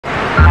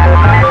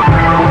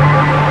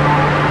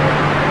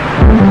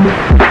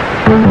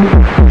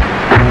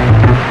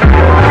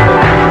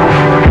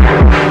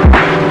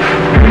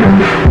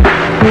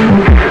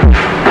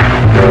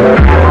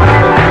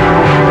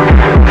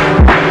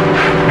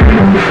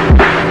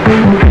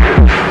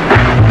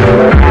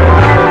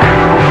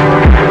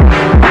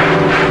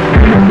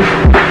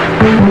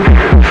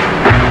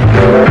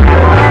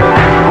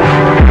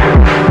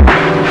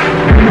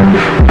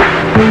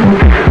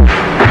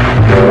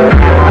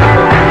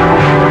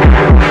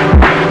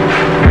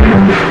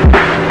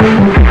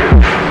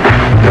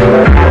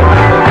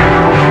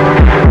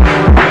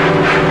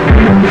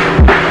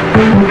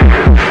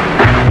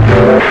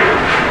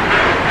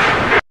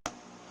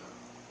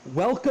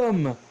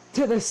Welcome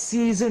to the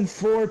Season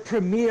 4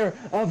 premiere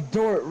of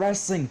Dort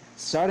Wrestling.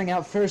 Starting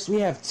out first, we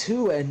have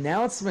two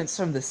announcements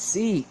from the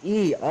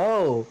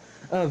CEO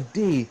of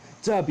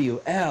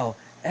DWL,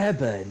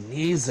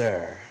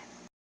 Ebeneezer.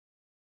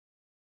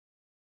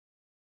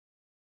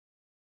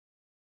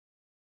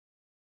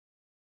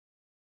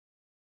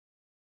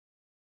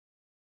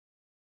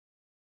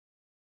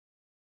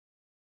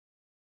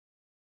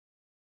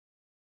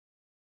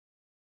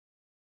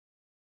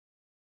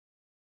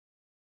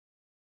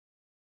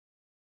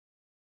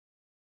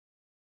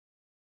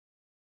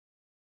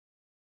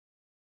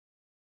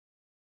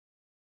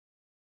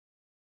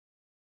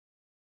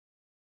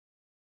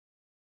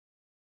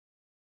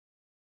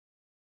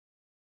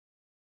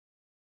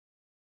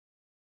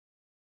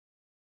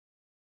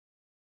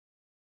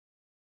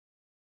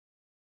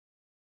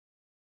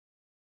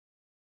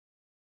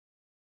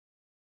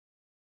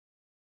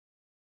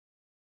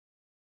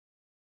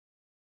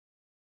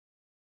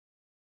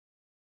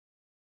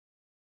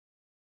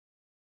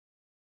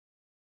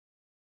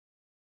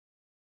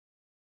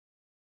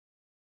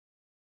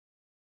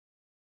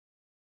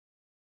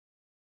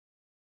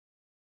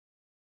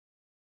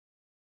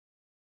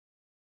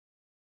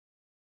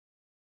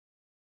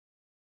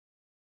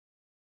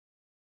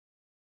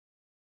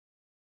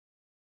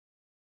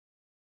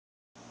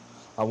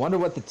 I wonder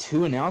what the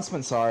two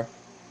announcements are.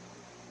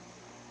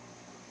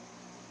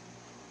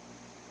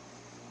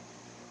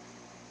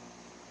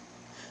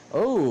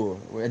 Oh,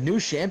 a new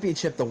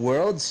championship, the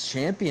World's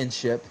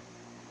Championship.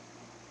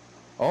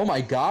 Oh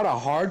my god, a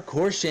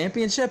hardcore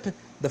championship?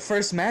 The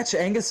first match,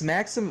 Angus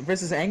Maximus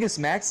versus Angus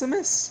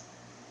Maximus?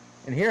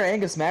 And here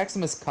Angus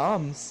Maximus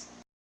comes.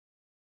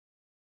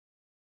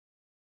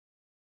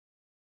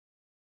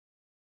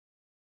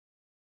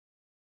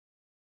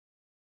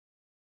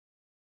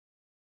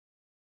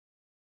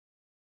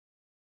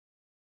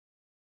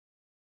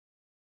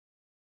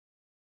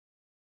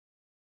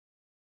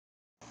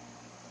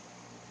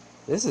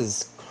 This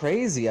is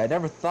crazy. I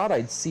never thought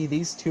I'd see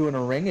these two in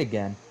a ring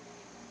again.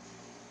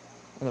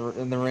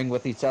 In the ring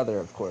with each other,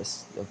 of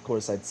course. Of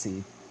course I'd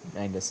see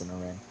Angus in a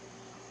ring.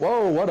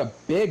 Whoa, what a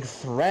big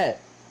threat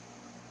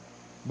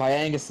by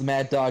Angus the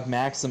Mad Dog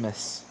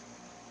Maximus.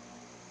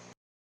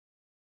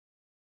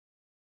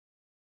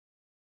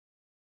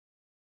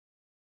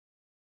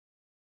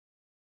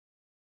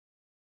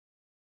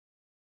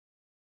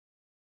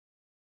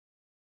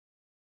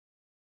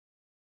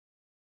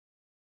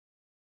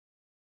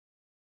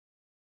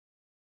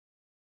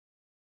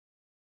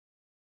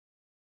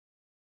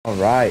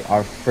 Alright,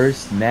 our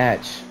first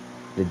match.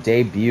 The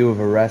debut of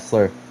a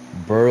wrestler,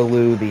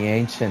 Burlew the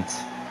Ancient.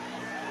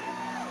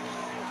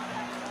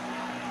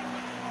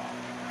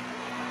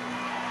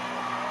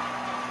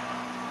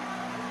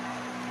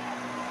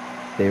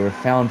 They were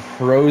found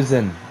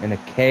frozen in a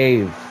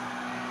cave.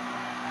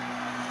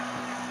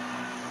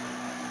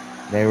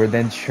 They were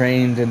then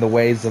trained in the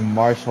ways of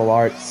martial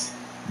arts.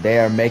 They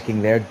are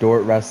making their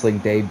Dort Wrestling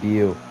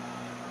debut.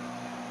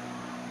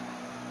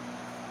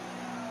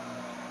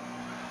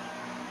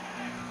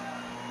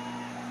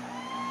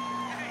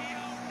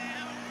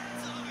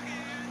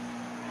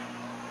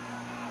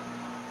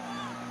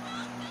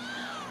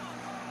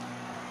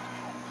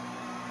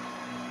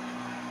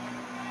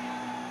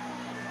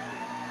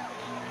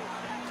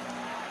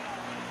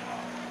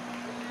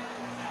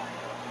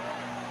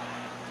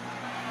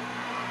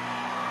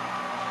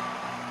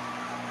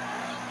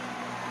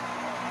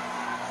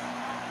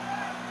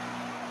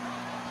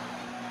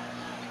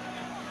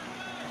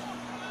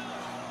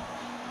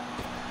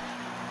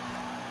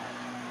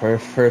 Her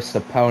first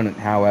opponent,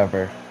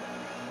 however,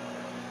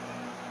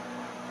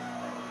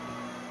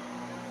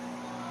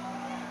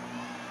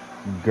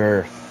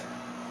 Gerth.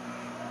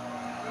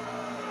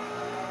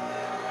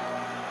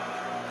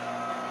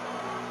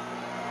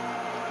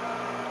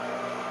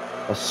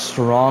 A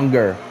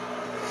stronger,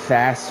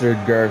 faster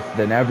Gerth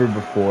than ever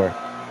before.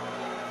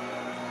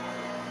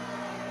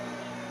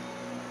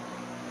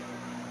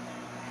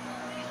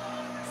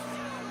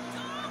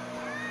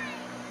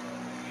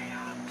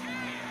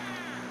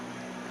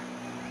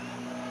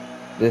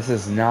 This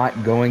is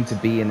not going to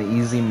be an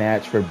easy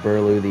match for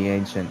Burlew the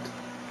Ancient.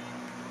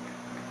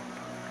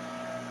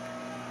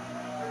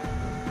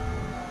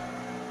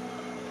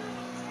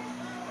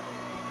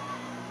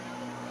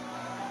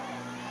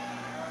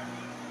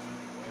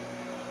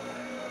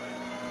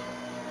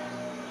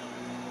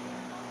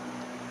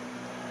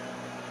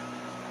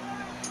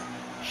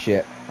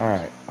 Shit,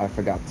 Alright, I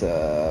forgot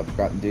to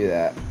do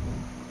that.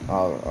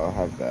 I'll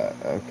have that.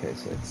 Okay,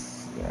 so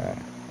it's that.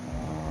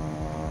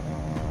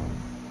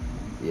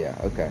 Yeah,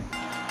 okay.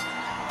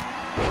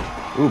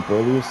 Ooh,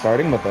 Burley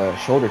starting with a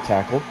shoulder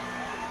tackle.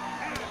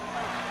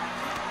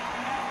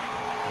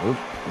 Oop,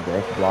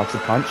 Gerth blocks a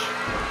punch.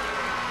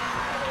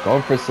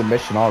 Going for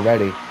submission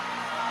already.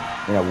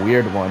 In a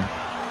weird one.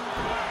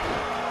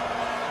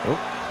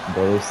 Oop,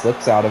 Burley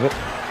slips out of it.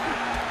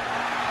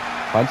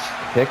 Punch,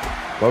 kick.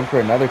 Going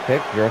for another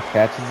kick. Gerth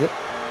catches it.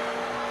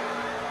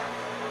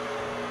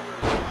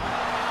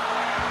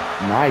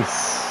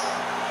 Nice.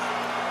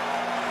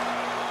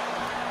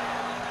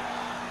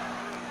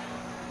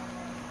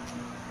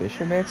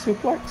 Fisherman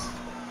suplex.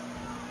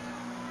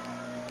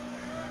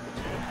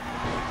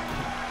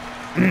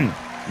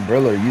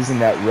 Briller using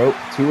that rope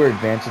to her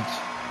advantage.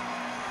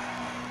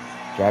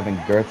 Driving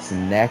Gerth's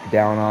neck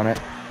down on it.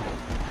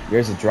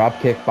 Here's a drop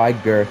kick by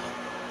Gerth.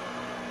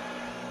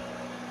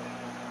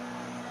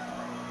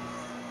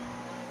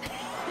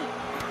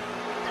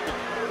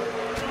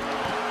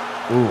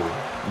 Ooh,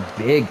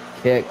 big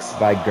kicks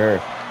by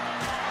Gerth.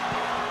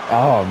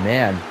 Oh,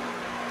 man.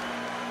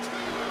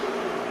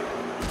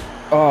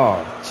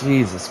 Oh,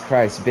 Jesus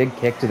Christ. Big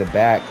kick to the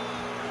back.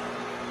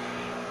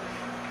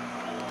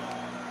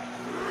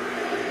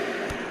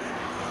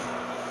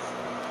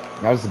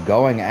 I was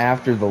going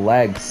after the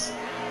legs.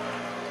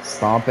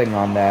 Stomping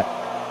on that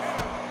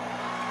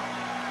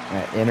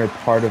inner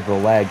part of the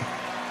leg.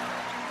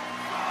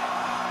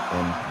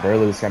 And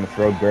Burley's going to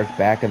throw Gerth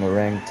back in the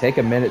ring. Take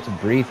a minute to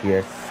breathe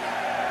here.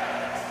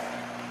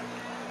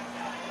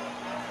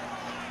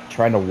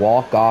 Trying to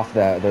walk off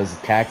those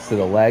attacks to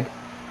the leg.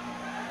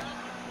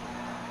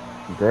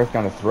 Gerth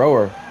going to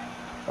throw her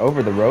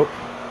over the rope.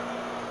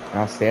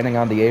 Now standing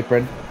on the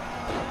apron.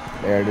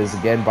 There it is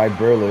again by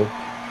Burlew.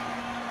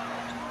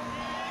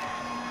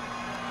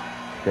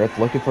 Gerth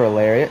looking for a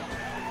lariat.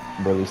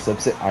 Burlew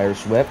slips it.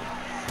 Irish whip.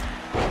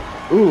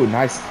 Ooh,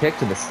 nice kick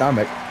to the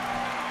stomach.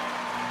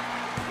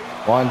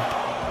 One.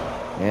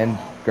 And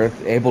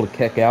Gerth able to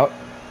kick out.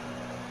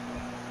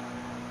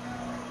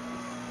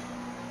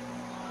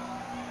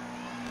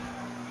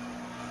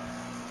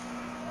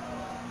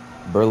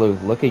 Burlew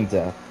looking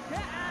to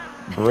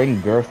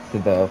bring Gerth to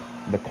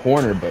the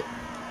corner, but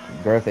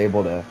Gerth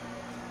able to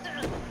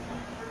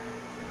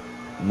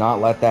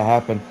not let that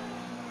happen.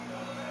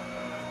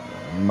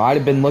 Might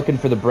have been looking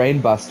for the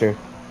brain buster.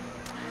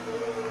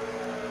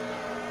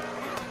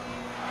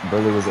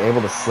 Burlew was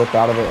able to slip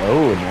out of it.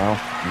 Oh,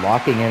 now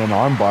locking in an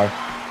armbar.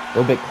 A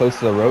little bit close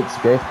to the ropes.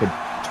 Gerth could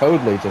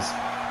totally just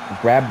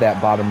grab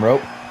that bottom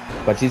rope,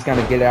 but she's going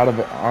to get out of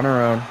it on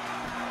her own.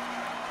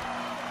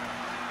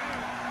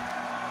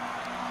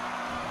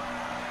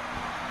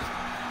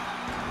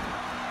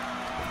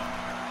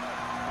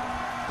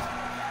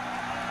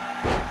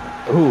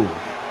 Ooh,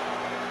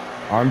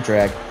 arm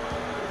drag.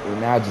 We're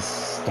now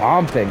just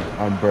stomping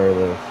on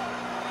Burlew.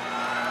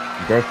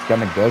 Gerth's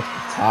gonna go to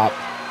the top.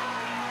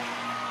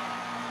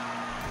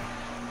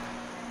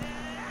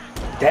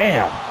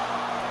 Damn.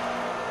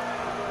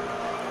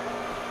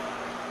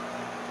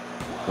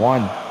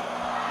 One.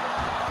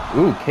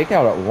 Ooh, kick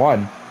out at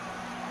one.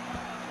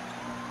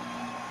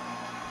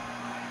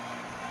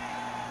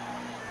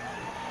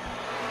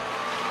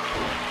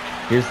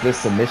 Here's this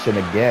submission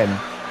again.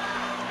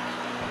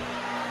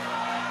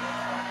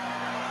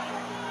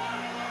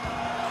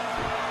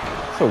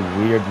 A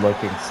weird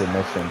looking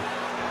submission.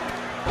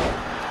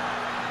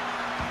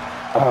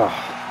 Ugh.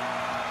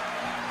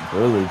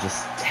 Burlew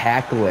just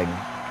tackling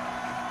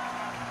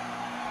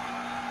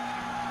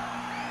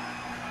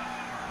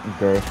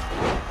Gerth.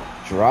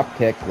 Drop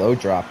kick, low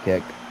drop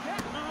kick.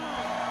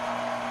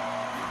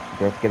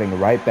 Gerth getting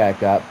right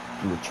back up.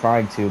 He was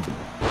trying to,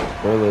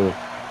 but Burlew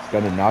is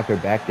going to knock her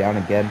back down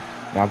again.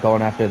 Now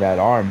going after that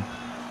arm.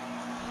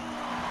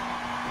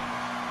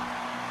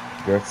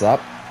 Gerth's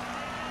up.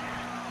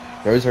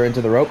 Throws her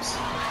into the ropes.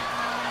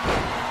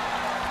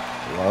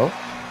 Low.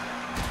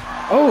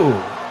 Oh!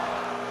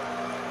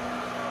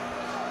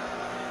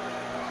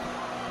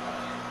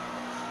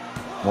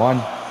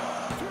 One,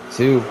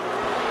 two.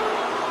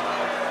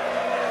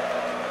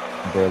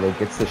 Burlew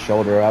gets the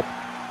shoulder up.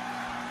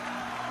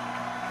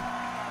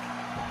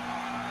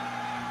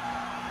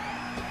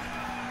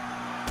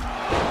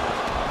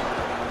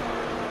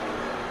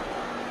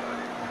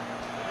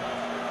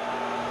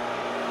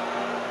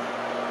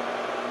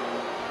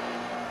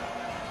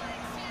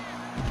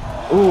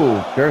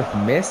 Ooh, Gerth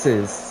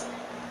misses.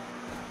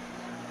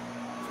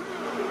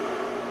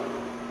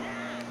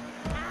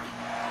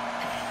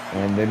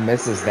 And then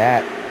misses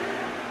that.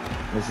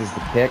 Misses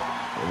the kick.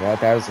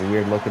 That was a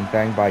weird looking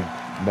thing by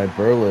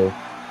Burlew.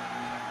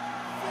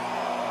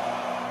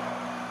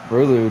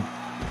 Burlew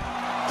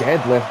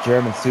deadlift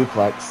German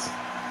suplex.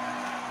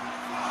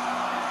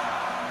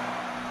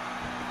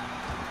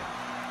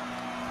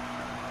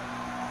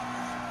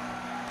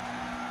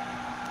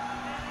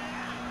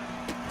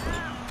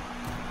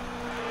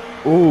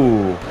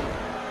 Ooh.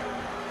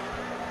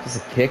 Just a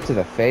kick to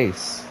the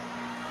face.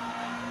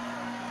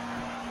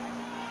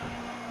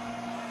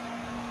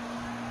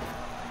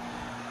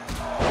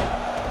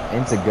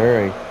 into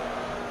Guri.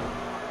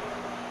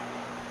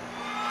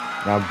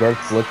 Now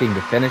Gerth's looking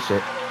to finish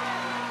it.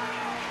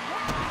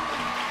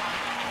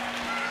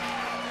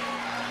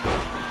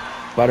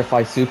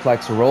 Butterfly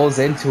suplex rolls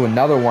into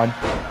another one.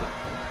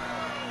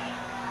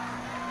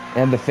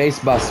 And the face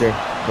buster.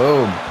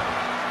 Boom.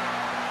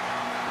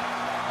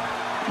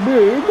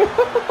 Boom.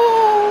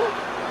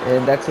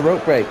 And that's a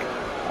rope break.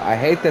 I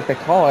hate that they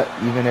call it,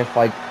 even if,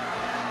 like,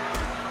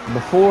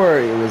 before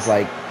it was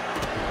like,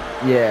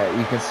 yeah,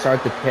 you can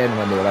start the pin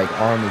when the, like,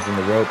 arm is in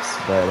the ropes,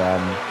 but,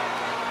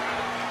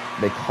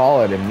 they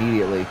call it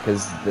immediately,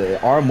 because the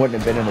arm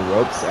wouldn't have been in the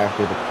ropes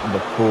after the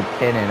full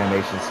pin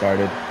animation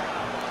started.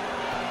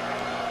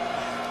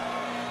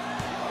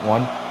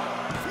 1,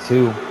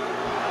 2,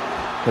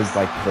 because,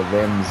 like, the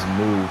limbs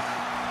move.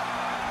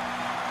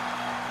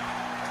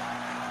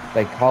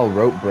 They call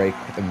rope break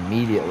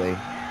immediately.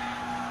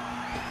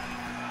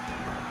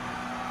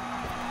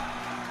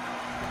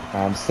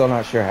 I'm still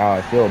not sure how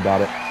I feel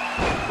about it.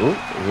 Ooh,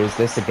 here's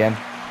this again.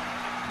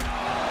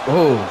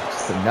 Oh,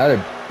 just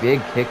another big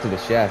kick to the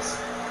chest.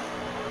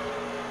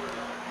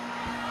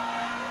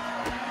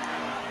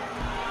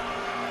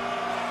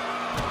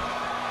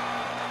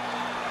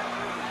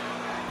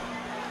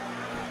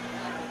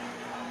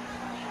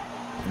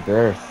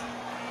 Gerth.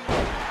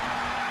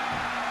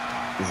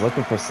 He's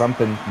looking for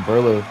something.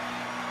 Burlew.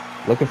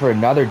 Looking for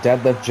another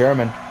deadlift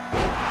German.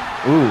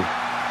 Ooh.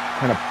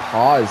 Kind of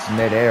paused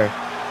midair.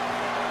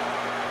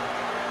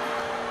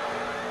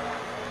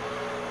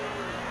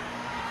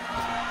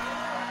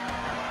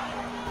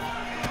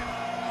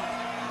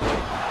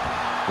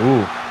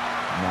 Ooh,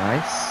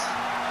 nice.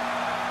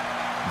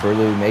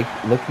 Burlew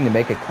looking to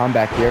make a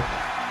comeback here.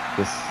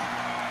 Just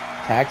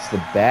attacks the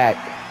back.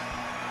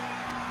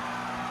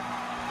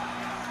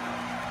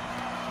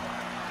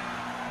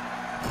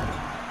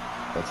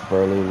 That's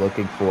Burlew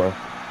looking for.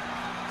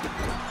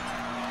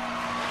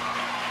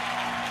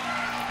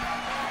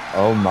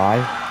 Oh my.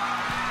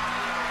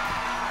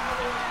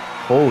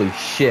 Holy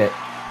shit.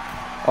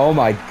 Oh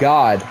my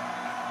god.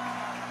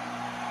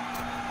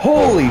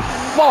 Holy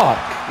fuck!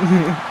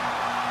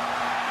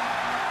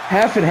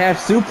 Half and half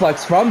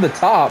suplex from the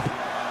top.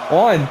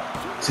 1,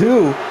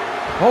 2.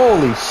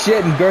 Holy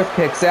shit, and Gerth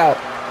kicks out.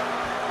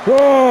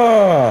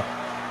 Ah!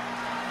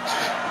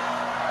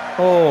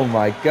 Oh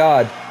my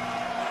god.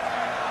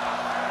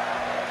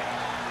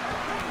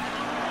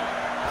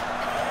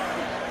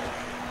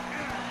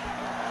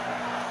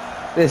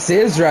 This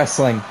is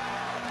wrestling.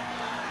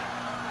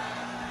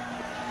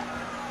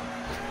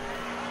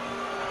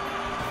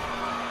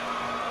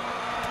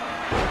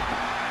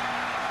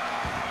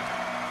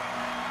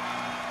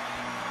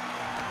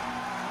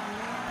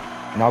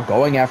 Now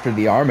going after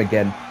the arm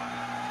again.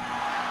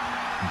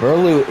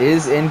 Burlew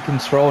is in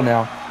control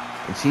now,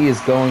 and she is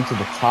going to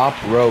the top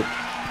rope.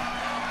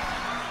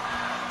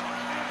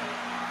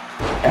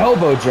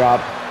 Elbow drop.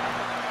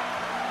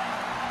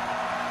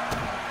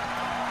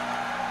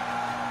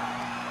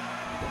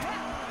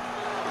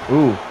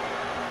 Ooh,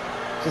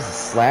 just a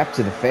slap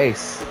to the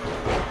face.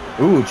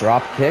 Ooh,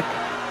 drop kick.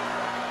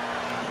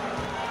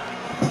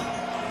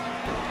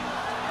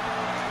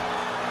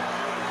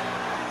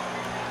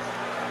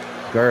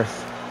 Gerth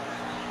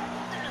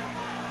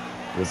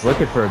was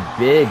looking for a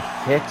big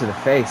kick to the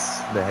face,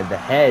 the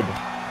head.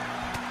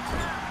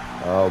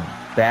 Oh,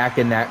 back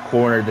in that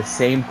corner, the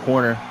same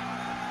corner.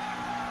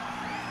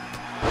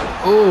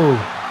 Ooh.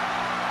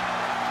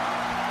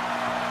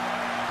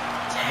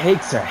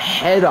 Takes her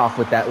head off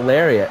with that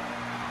lariat.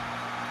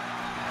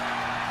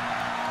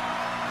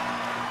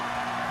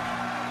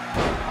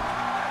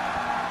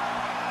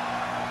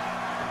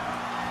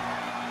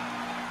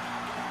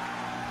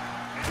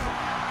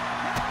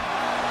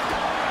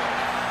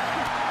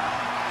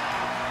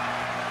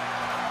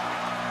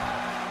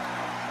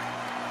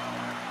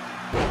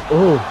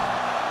 Ooh.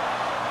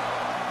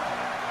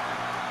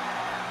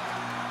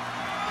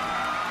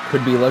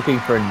 Could be looking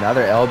for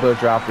another elbow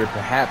drop or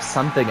perhaps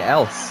something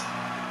else.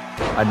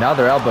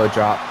 Another elbow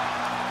drop.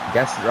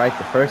 Guessed it right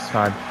the first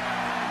time.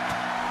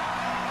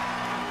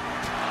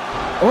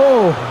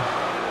 Oh!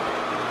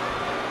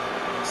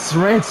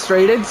 Ran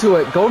straight into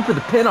it. Going for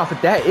the pin off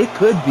at that. It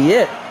could be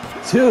it.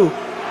 2.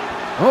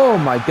 Oh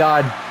my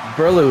god.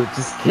 Burlew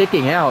just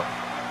kicking out.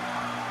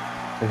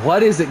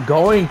 What is it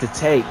going to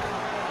take?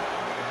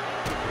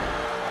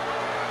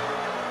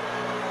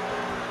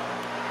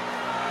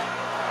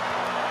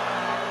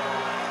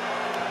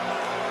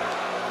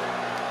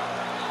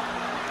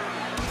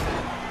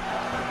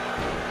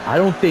 I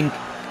don't think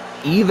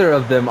either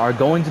of them are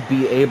going to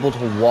be able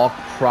to walk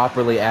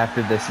properly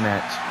after this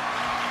match.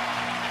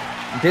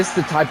 This is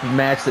the type of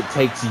match that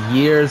takes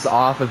years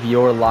off of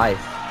your life.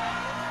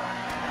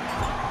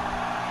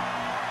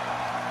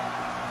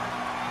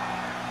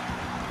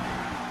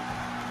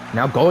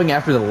 Now going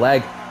after the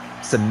leg.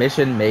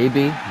 Submission,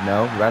 maybe.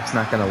 No, ref's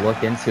not going to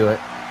look into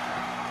it.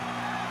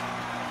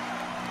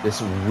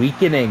 This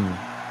weakening.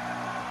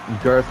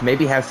 Gerth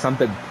maybe has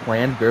something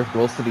planned. Gerth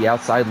rolls to the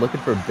outside,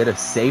 looking for a bit of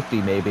safety,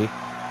 maybe.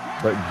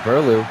 But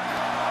Burlew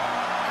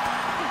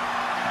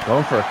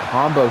going for a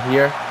combo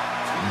here.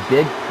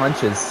 big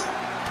punches.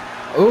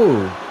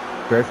 Ooh,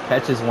 Gerth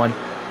catches one,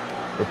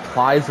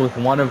 replies with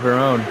one of her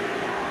own.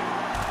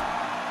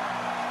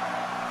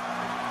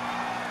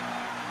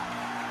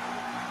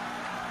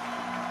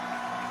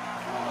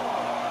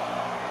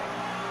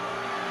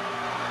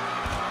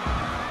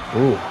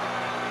 Ooh.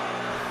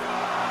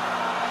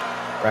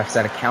 Ref's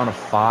at a count of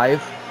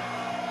 5.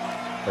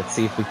 Let's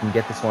see if we can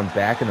get this one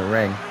back in the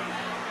ring.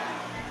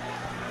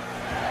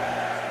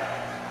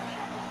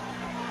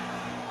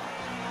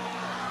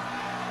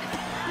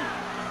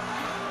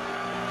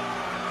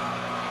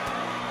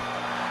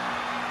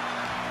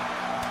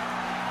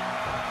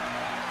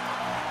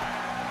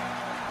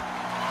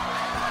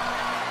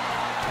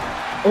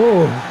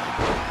 Oh,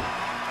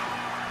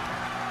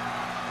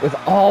 with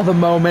all the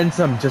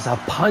momentum, just a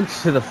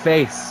punch to the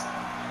face.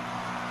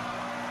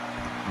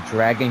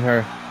 Dragging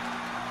her.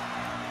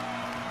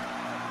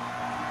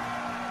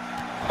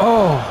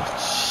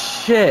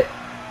 Oh, shit.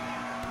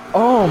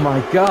 Oh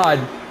my god.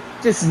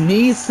 Just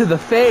knees to the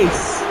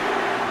face.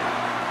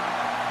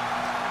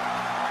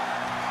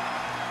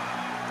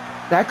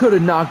 That could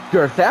have knocked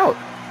Gerth out.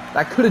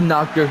 That could have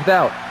knocked Gerth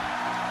out.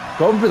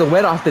 Going for the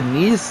win off the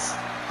knees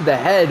to the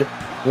head.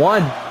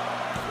 1,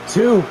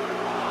 2.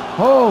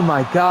 Oh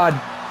my god.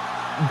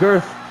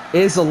 Gerth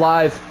is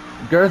alive.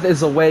 Gerth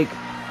is awake.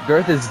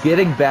 Gerth is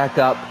getting back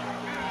up.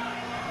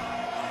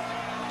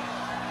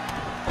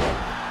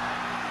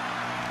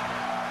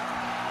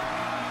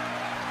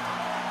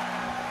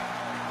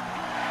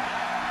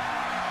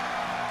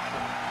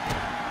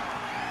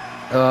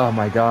 Oh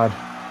my god.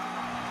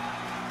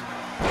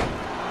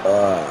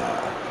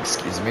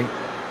 Excuse me.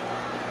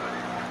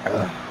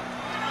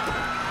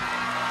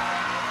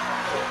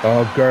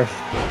 Oh, Gerth.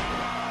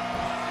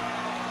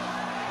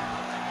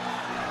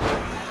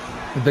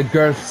 The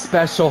Gerth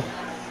special.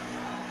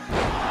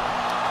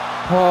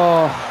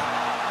 Oh,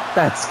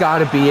 that's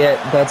gotta be it.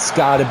 That's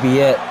gotta be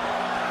it.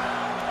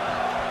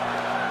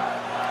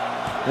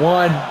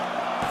 1,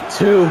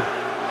 2.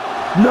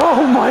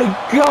 No, my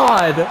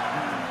god!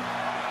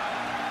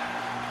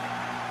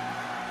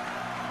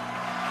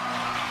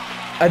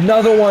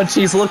 Another one.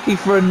 She's looking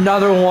for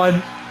another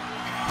one.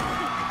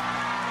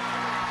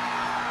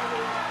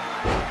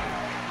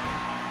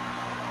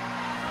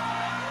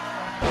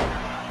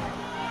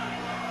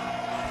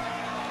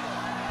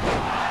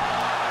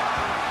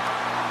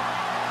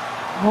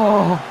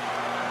 Oh.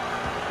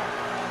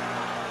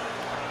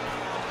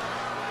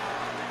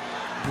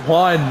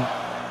 1,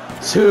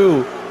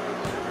 2,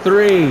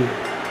 3.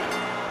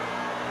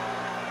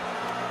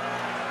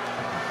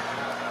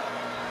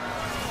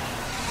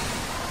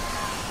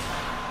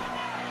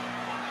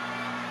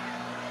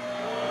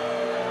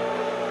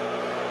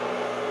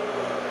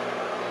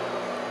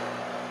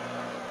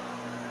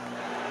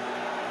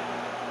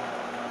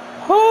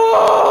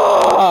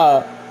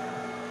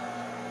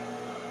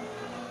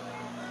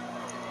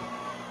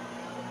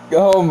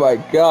 Oh my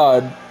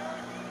god.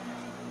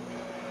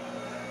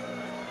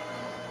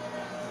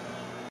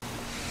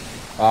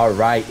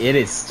 Alright, it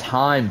is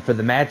time for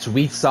the match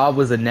we saw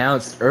was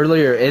announced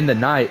earlier in the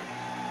night.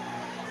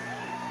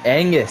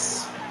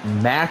 Angus,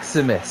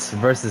 Maximus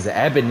versus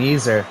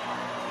Ebeneezer,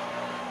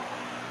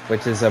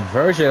 which is a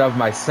version of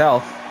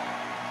myself.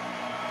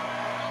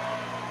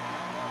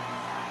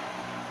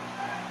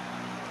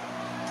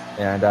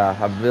 And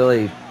I'm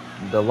really,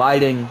 the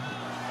lighting,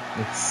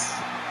 it's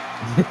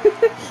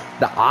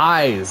the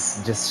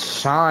eyes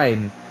just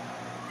shine.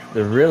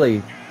 They really,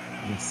 you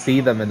can see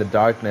them in the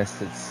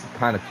darkness. It's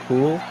kind of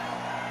cool.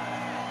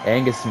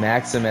 Angus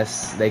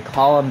Maximus, they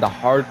call him the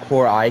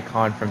hardcore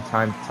icon from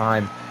time to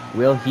time.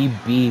 Will he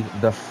be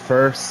the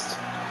first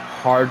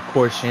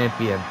hardcore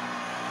champion?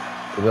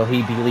 Or will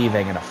he be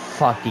leaving in a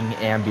fucking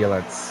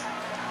ambulance?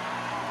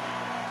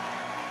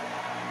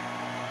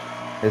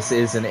 This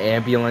is an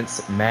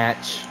ambulance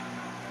match.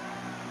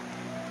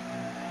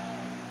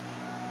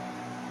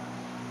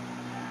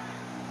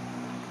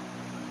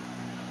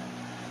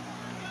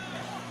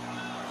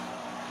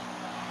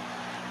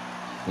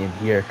 And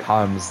here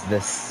comes the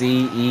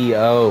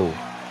CEO.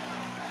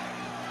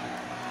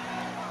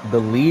 The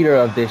leader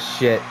of this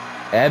shit,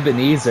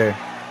 Ebeneezer.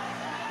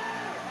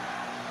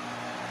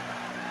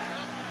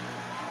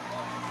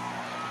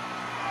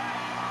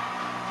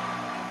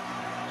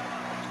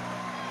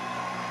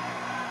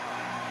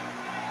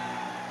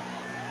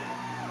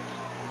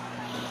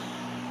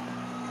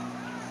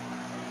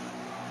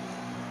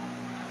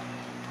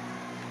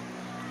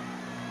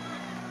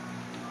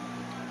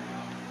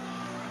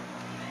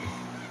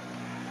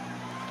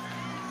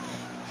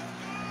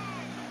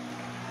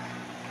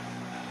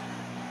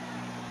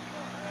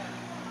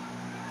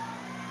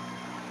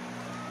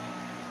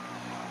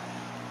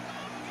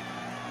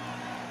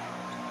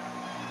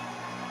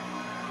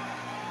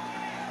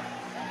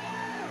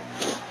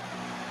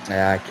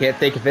 I can't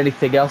think of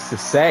anything else to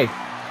say.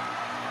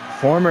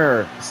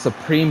 Former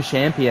Supreme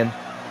Champion.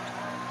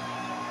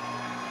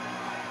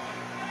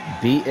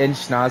 Beat in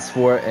Shnoz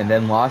for it and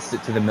then lost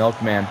it to the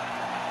Milkman.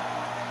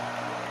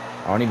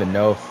 I don't even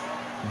know if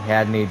he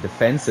had any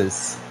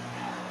defenses.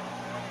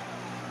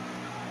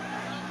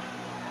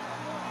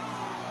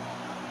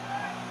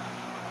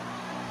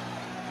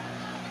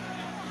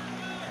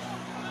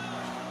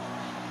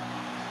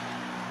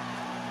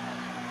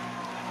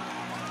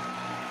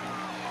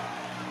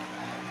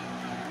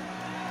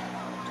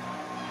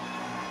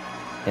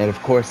 And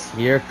of course,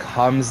 here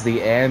comes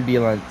the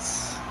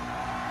ambulance.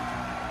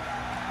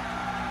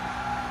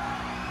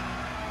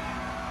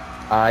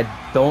 I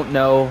don't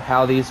know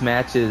how these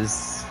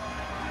matches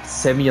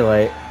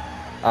simulate.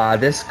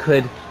 This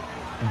could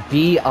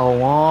be a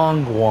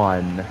long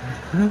one.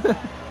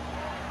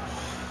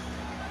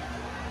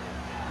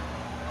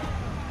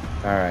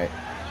 Alright.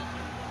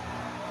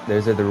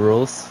 Those are the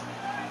rules.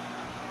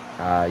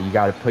 You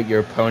gotta put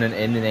your opponent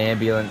in an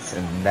ambulance,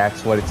 and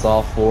that's what it's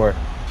all for.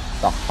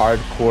 The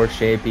Hardcore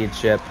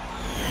Championship.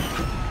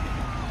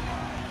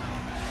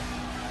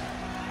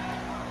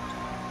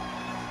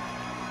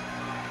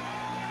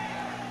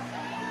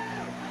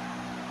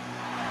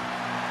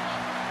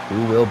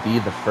 Who will be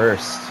the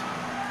first?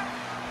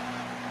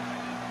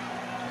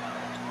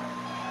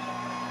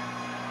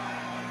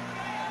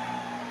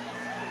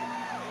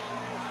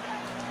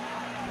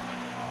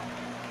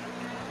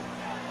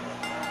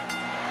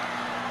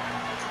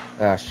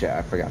 Oh shit,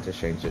 I forgot to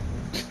change it.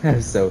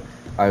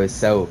 I was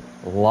so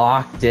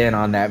locked in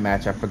on that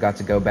match, I forgot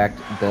to go back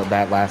to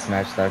that last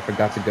match, that I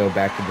forgot to go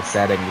back to the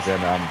settings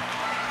and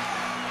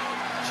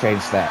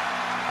change that.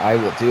 I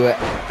will do it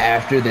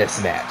after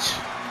this match.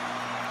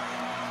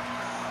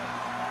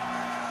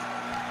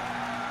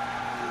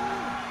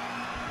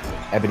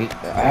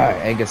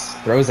 Angus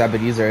throws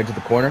Ebeneezer into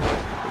the corner.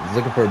 He's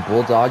looking for a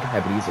bulldog.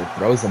 Ebeneezer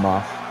throws him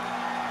off.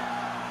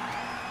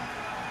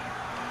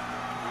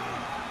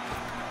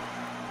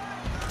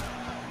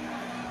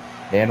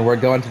 And we're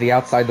going to the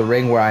outside the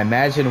ring where I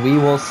imagine we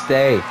will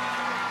stay.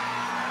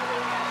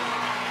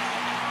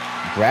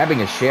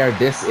 Grabbing a chair,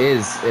 this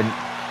is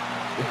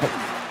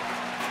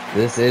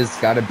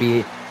gotta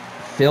be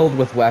filled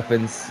with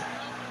weapons.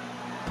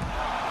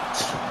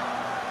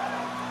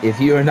 If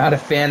you are not a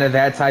fan of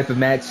that type of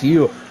match,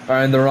 you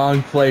are in the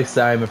wrong place,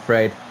 I'm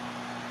afraid.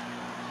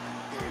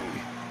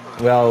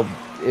 Well,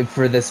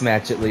 for this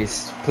match at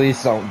least,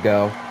 please don't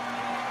go.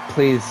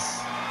 Please.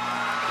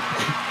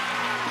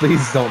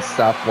 Please don't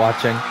stop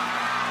watching.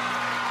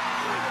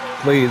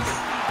 Please.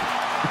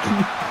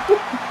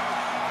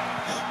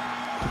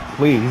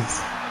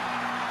 Please.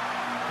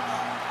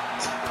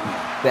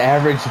 The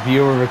average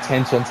viewer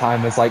retention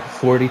time is like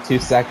 42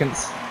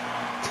 seconds.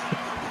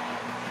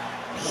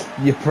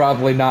 You're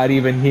probably not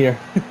even here.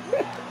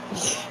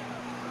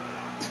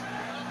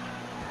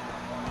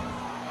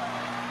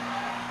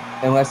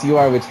 Unless you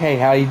are, which, hey,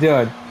 how you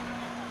doing?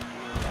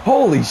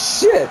 Holy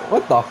shit,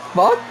 what the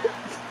fuck?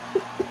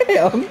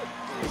 Damn.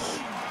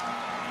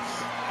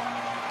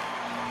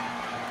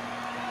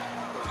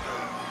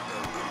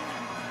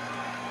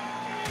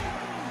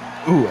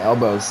 Ooh,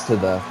 elbows to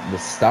the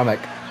stomach.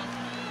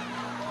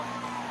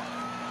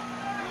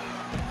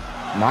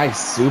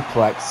 Nice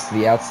suplex to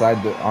the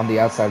outside, on the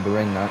outside of the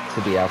ring, not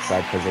to the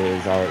outside, because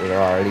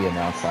they're already an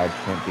outside.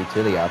 Can't be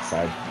to the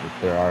outside if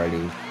they're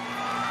already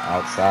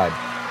outside.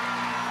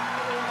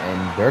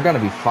 And they're going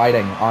to be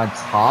fighting on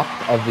top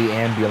of the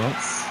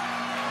ambulance.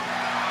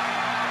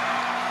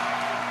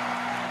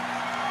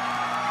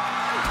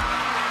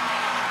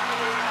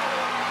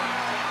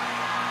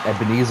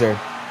 Ebeneezer.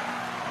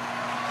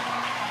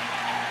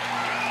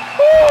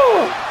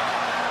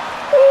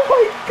 Oh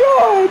my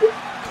god!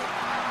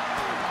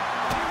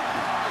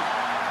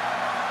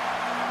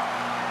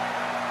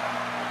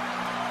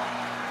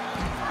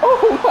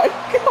 Oh my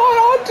god,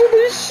 onto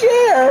the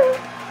chair!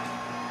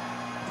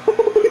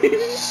 Holy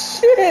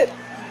shit!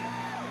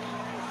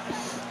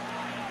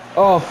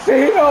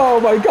 Oh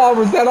my god,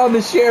 was that on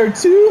the chair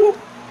too?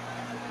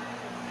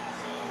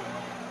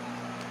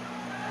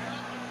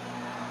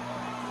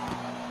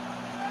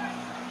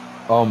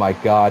 Oh my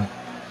god.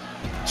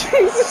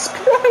 Jesus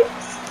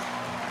Christ!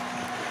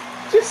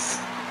 Just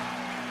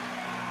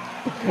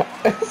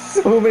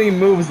so many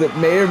moves that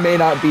may or may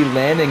not be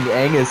landing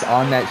Angus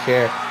on that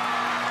chair.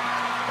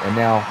 And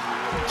now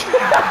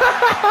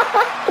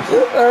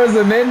there's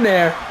him in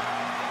there.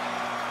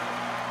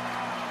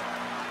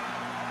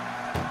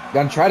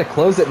 Gonna try to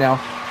close it now.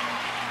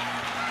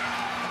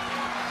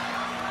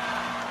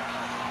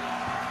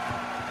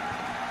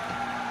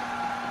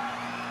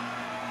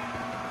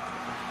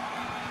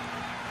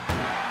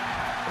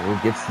 Ooh,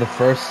 gets the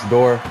first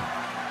door.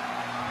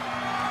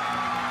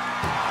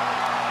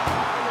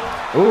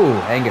 Ooh,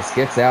 Angus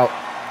gets out.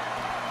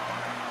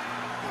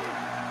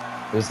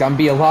 There's gonna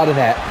be a lot of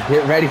that.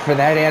 Get ready for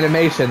that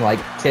animation like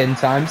 10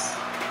 times.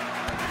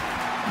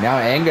 Now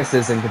Angus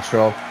is in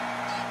control.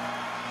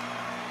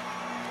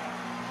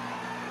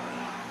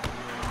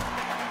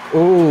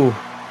 Ooh,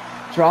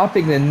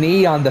 dropping the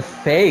knee on the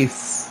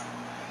face.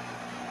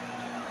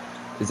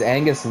 Is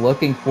Angus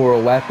looking for a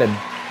weapon?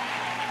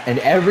 And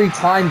every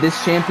time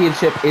this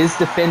championship is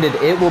defended,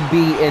 it will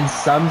be in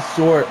some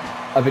sort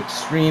of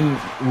Extreme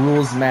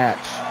Rules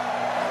match.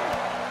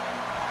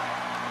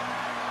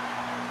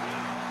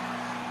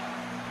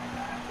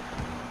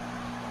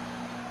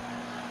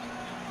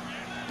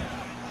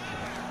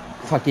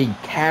 Fucking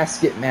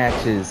casket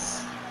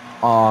matches.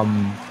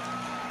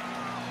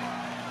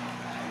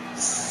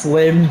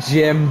 Slim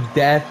Jim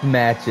death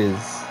matches.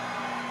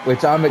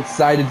 Which I'm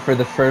excited for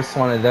the first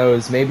one of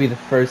those. Maybe the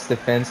first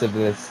defense of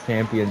this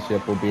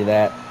championship will be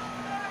that.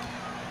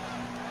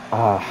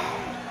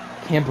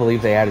 Can't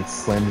believe they added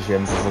Slim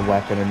Jims as a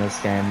weapon in this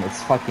game.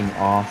 It's fucking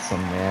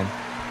awesome, man.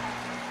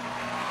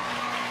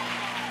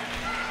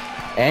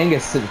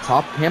 Angus to the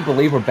top. Can't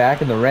believe we're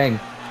back in the ring.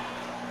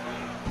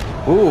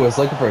 Ooh, I was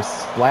looking for a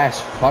splash.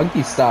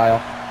 Funky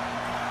style.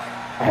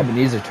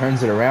 Ebeneezer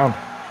turns it around.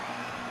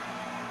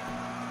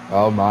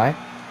 Oh my.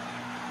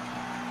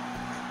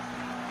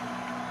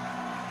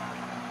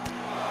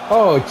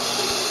 Oh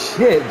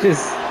shit,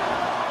 just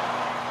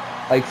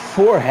like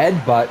 4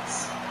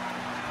 headbutts.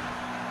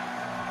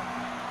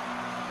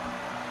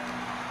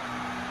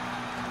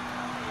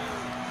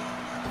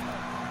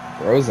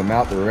 Throws him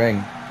out the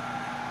ring.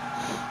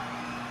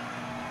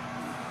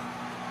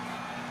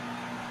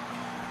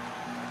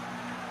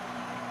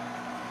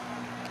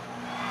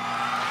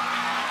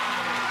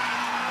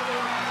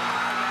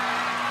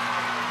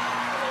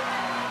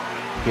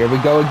 Here we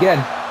go again.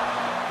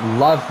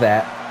 Love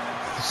that.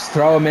 Just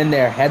throw him in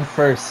there head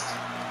first.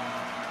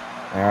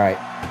 Alright.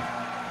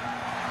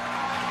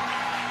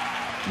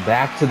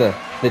 Back to the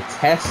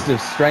test of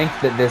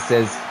strength that this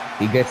is.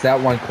 He gets that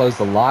one closed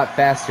a lot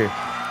faster.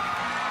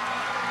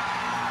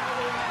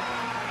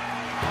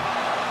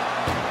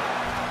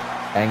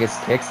 Angus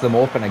kicks them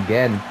open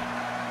again.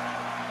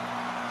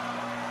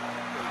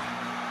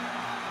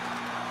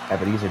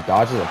 Ebeneezer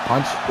dodges a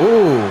punch.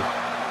 Ooh!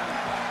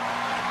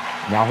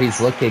 Now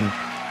he's looking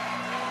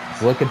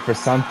for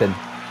something.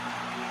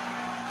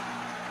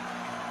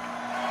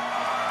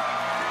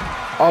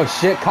 Oh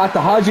shit, caught the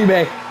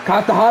Hajime!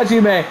 Caught the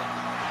Hajime!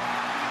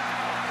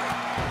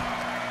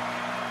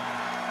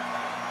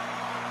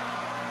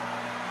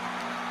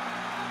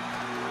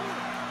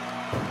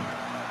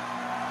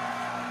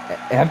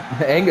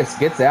 Angus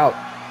gets out.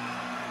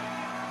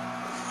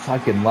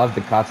 Fucking love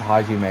the Kata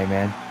Hajime,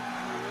 man.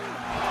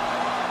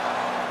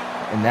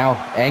 And now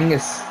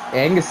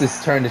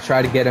Angus's turn to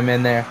try to get him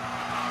in there.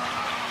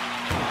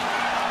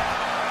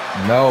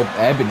 No,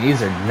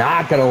 Ebeneezer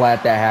not gonna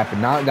let that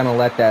happen. Not gonna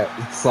let that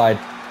slide.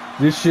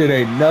 This shit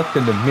ain't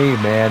nothing to me,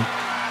 man.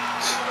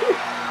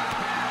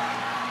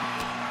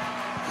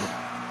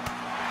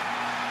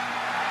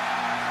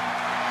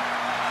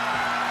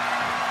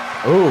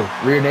 Ooh,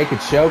 rear naked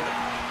choke.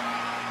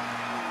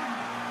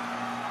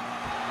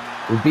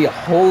 It would be a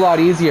whole lot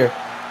easier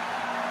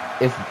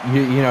if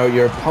you know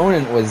your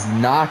opponent was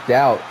knocked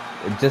out.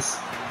 It just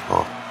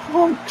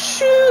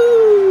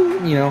shoo,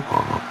 you know,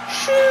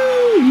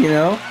 shoo, you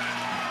know.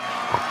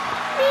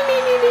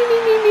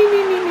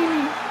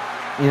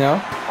 You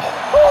know?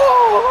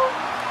 Oh,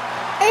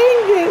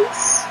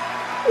 Angus!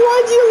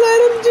 Why'd you let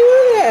him do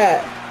that?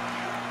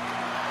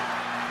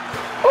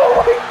 Oh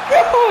my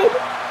god!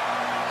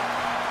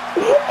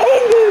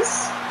 Angus!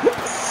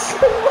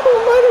 Someone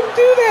let him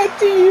do that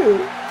to you!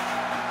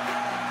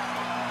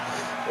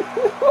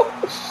 Oh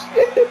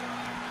shit!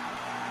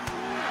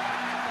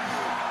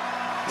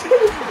 3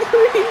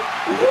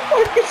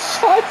 fucking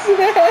shots in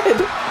the head!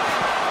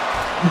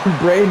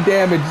 Brain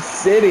damage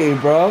city,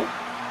 bro!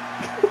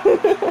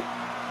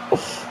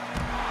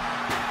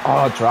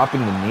 Oh,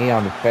 dropping the knee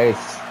on the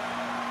face.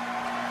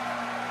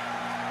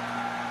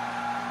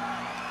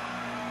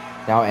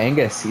 Now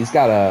Angus, he's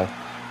got to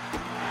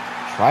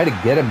try to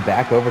get him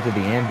back over to the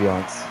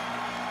ambulance.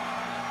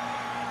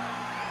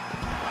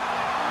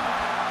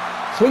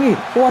 Swinging,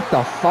 what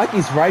the fuck?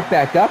 He's right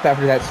back up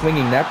after that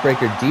swinging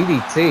neckbreaker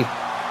DDT.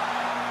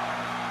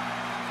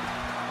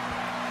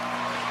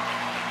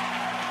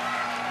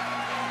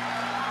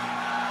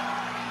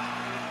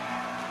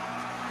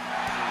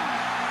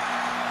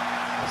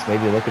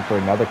 Maybe looking for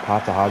another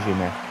Kata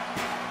Hajime.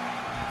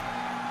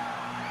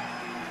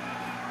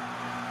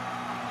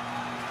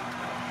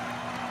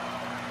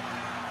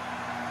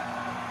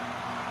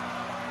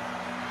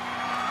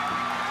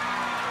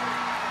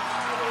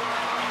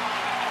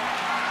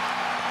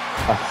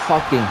 A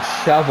fucking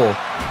shovel.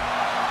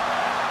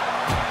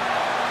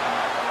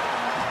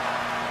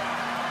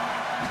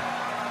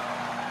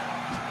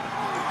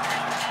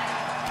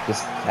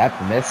 Just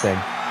kept missing.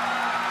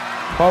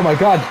 Oh my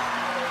god.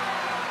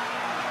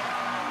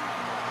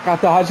 Got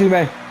the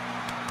Hajime.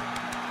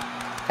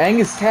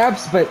 Angus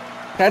taps, but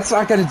that's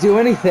not going to do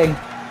anything.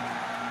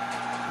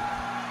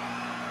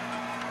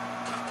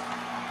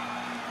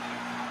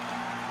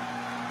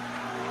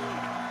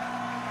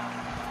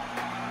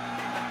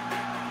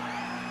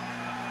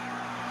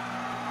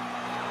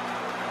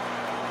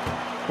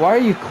 Why are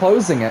you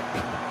closing it?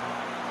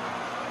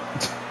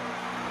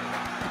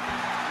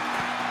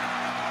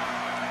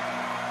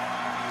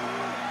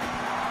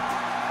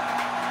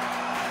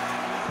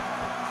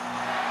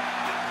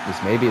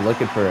 Just maybe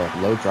looking for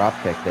a low drop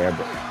kick there,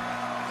 but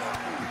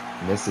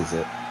misses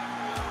it.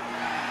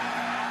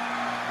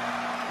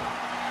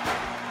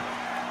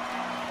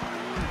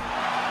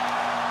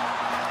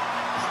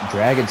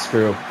 Dragon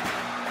screw.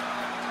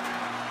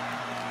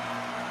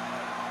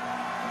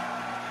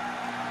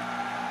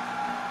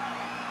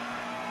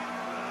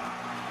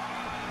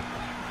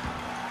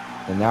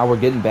 And now we're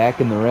getting back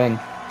in the ring.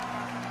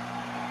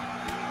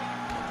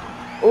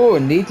 Oh,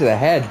 knee to the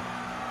head.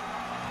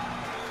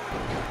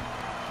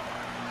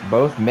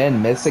 Both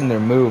men missing their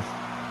move.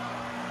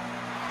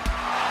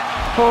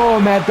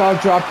 Oh, Mad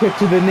Dog drop kick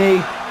to the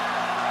knee.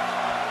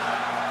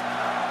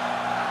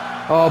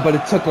 Oh, but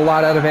it took a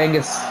lot out of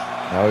Angus.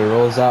 Now he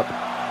rolls up.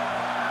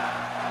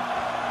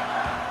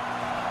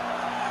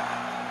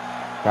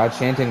 Crowd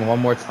chanting one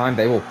more time.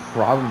 They will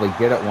probably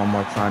get it one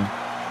more time.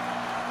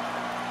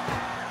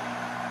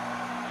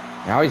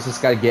 Now he's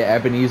just got to get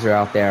Ebeneezer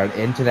out there and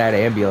into that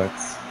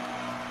ambulance.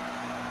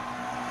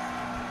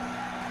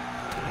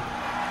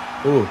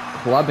 Ooh,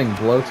 clubbing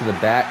blow to the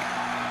back.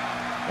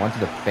 One to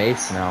the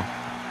face now.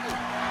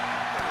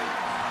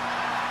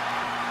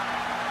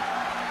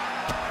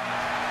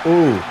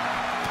 Ooh,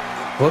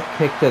 hook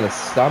kick to the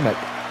stomach.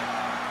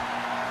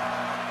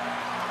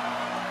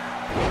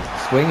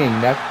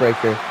 Swinging neck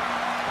breaker.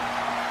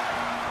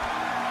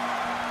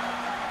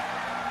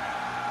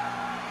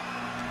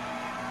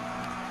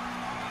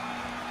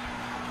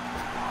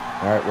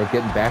 Alright, we're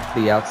getting back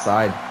to the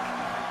outside.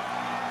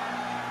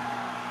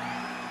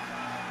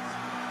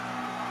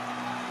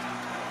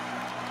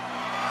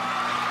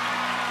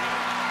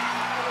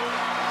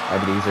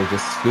 Ebeneezer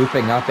just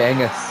scooping up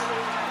Angus,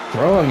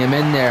 throwing him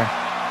in there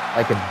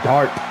like a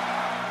dart.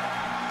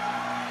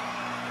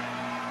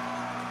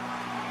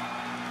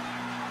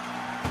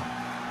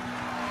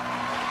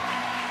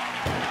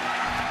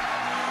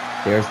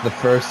 There's the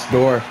first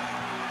door.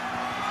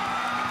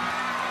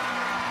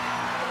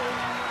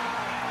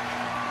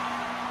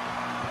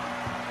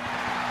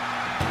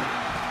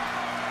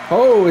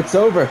 Oh, it's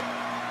over.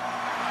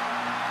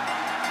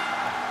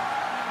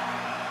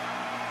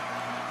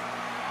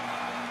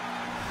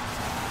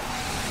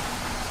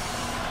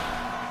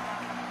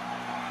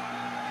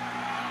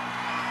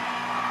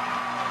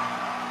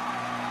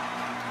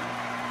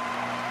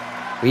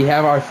 We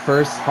have our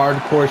first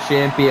hardcore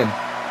champion.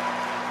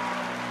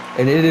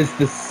 And it is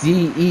the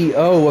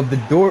CEO of the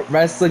Dort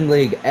Wrestling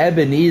League,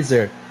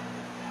 Ebeneezer.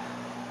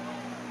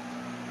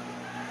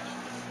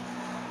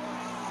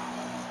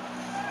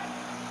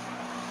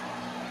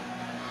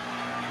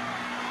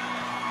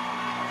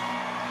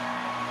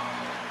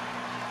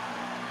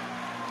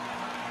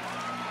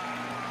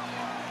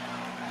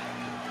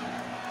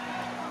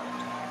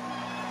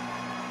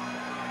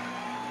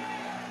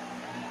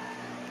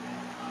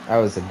 That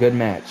was a good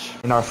match.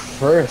 In our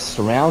first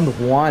round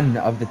one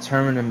of the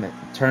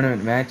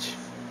tournament match,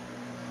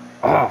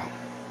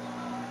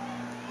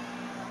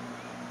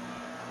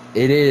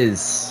 it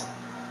is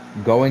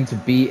going to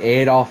be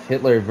Adolf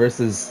Hitler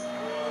versus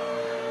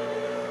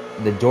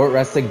the Dort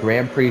Wrestling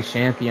Grand Prix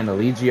champion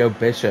Eligio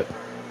Bishop.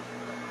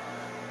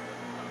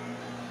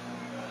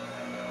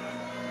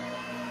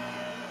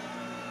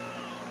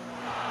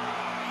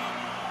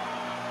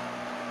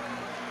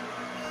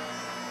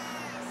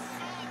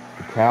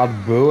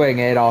 Crowd booing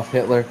Adolf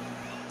Hitler,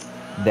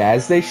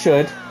 as they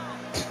should.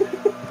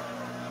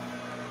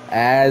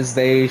 As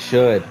they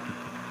should.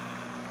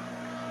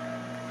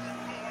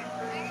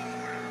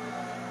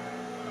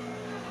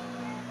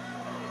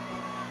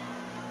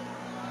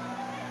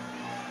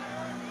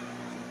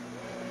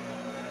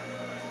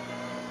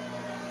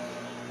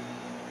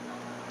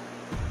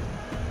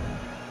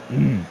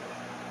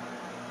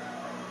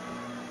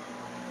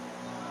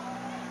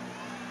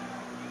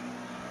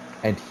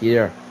 And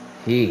here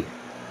he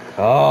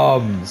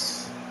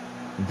comes,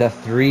 the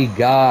three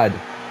god,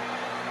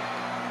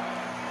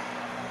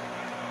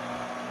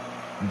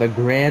 the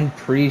Grand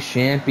Prix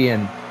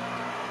champion,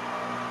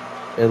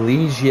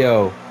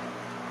 Eligio,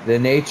 the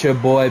Nature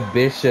Boy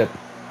Bishop.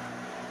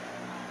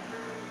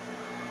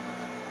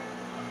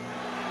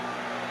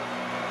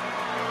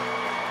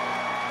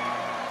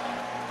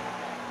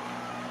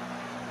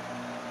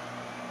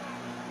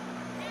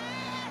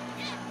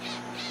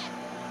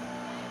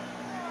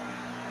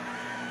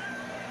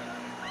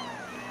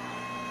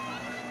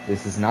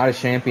 This is not a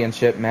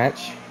championship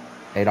match.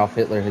 Adolf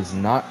Hitler has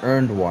not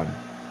earned one.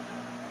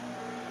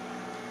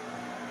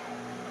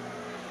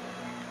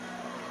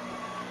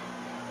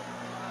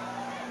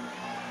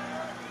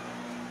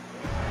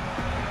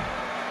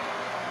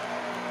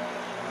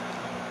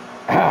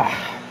 Of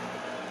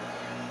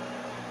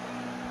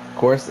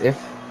course, if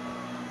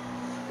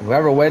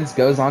whoever wins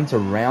goes on to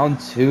round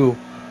two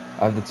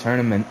of the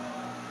tournament.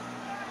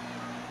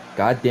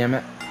 God damn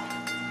it.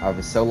 I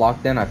was so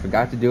locked in, I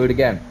forgot to do it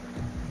again.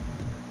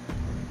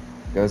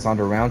 Goes on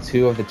to round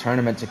two of the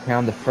tournament to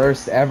crown the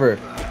first ever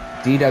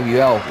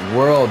DWL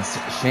World's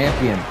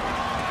Champion.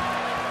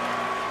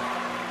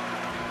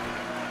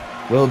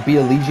 Will it be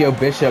Eligio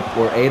Bishop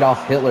or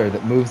Adolf Hitler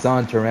that moves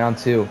on to round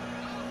two?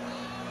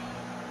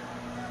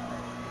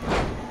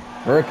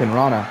 Hurricane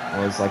Rana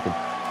was like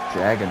a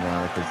dragon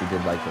runner because he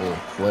did like a little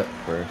flip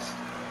first.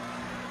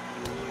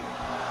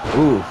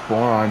 Ooh,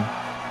 forearm.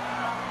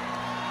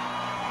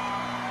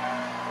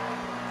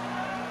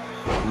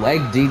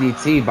 Leg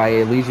DDT by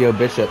Eligio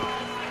Bishop.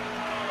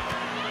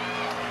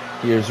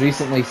 He was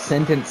recently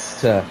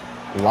sentenced to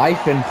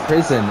life in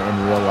prison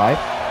in real life.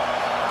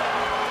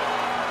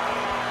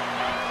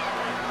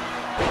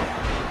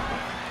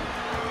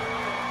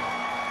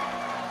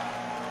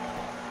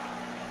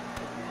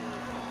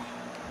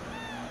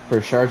 for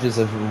charges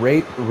of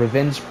rape,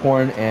 revenge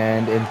porn,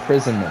 and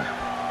imprisonment.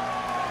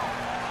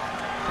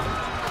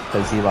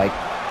 Because he, like,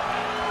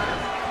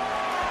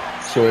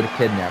 sort of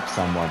kidnapped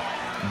someone.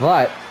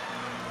 But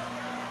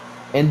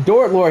in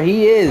Dort lore,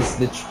 he is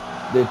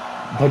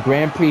the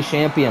Grand Prix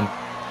champion.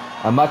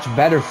 A much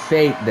better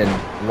fate than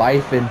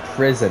life in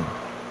prison.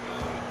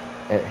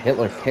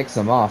 Hitler kicks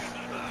him off.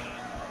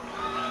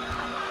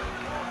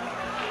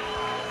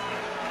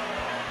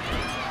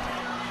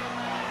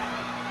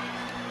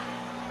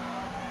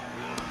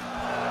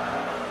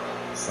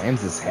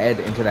 Slams his head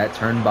into that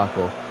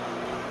turnbuckle.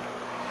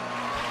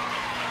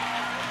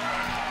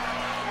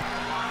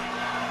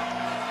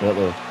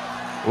 Hitler.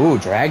 Ooh,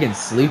 Dragon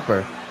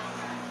Sleeper.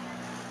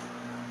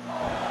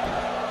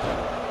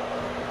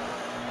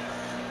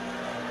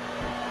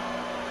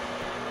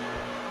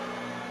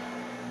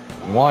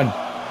 One.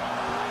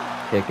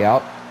 Kick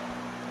out.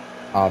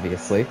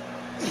 Obviously.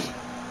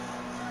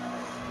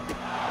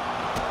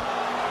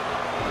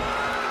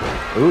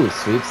 Ooh,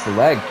 sweeps the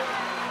leg.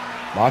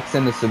 Locks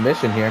in the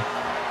submission here.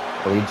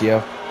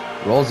 Eligio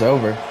rolls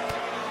over.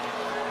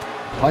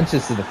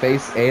 Punches to the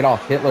face.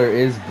 Adolf Hitler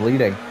is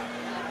bleeding.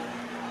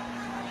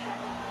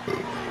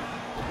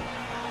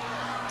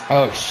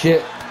 Oh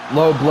shit.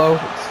 Low blow.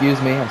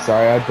 Excuse me. I'm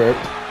sorry I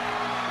burped.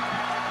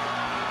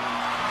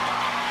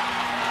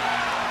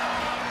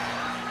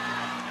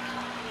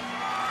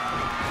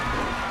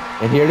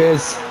 And here it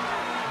is.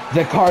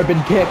 The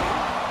carbon kick.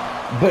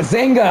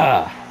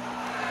 Bazinga!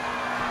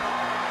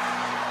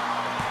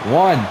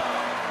 1,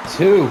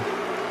 2.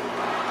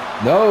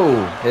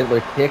 No.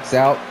 Hitler kicks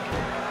out.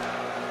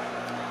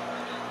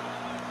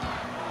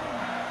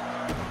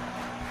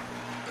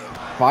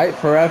 Fight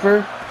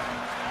forever.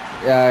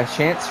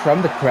 Chants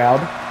from the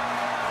crowd.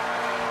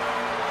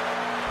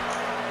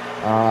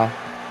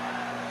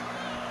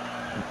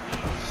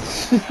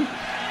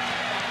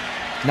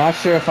 Not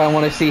sure if I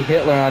want to see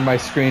Hitler on my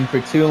screen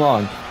for too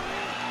long.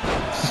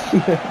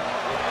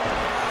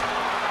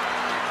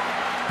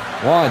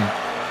 1,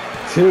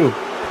 2.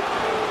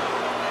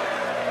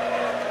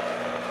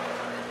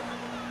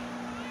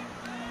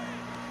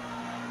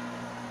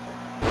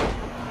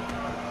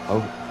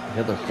 Oh,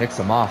 Hitler kicks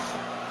him off.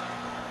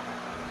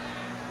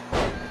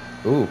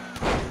 Ooh.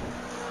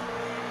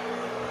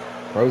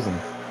 Frozen.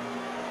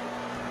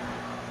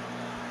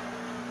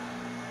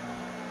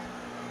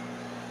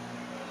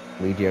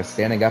 Eligio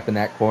standing up in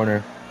that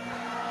corner.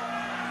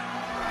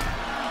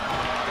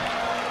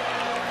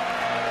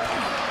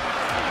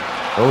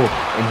 Oh,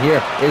 and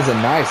here is a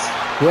nice,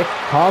 quick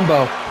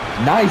combo.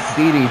 Nice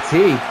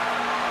DDT.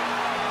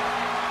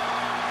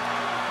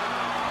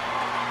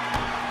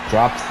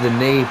 Drops the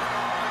knee.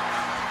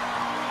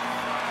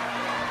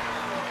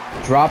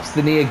 Drops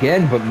the knee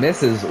again, but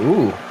misses.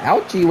 Ooh,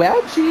 ouchie,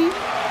 ouchie.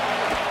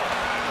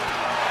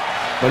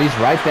 But he's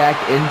right back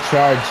in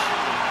charge,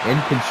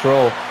 in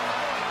control.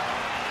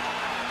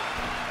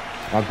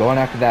 Now going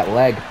after that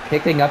leg,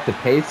 picking up the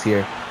pace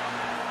here.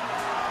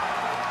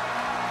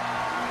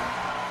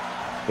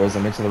 Throws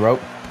him into the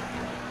rope.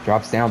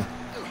 Drops down.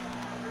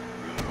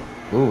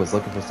 Ooh, was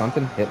looking for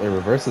something. Hitler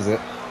reverses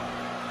it.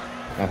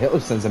 Now Hitler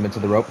sends him into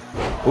the rope.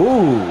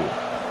 Ooh.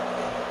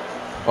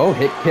 Oh,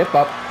 hit kip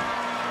up.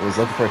 Was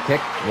looking for a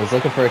kick. Was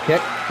looking for a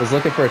kick. Was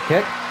looking for a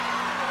kick.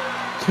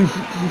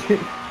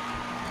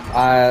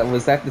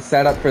 Was that the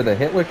setup for the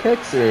Hitler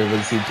kicks, or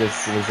was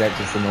that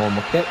just a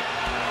normal kick?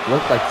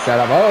 Looked like the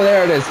setup. Oh,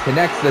 there it is.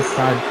 Connects this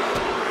time.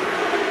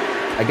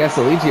 I guess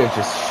Eligio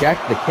just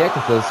checked the kick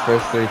of those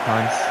first 3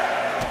 times.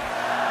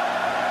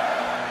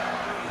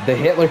 The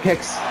Hitler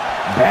kicks.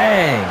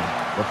 Bang!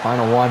 The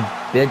final one.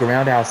 Big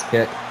roundhouse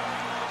kick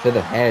to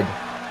the head.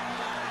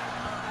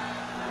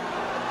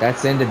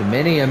 That's ended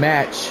many a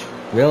match.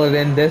 Will it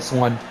end this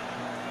one?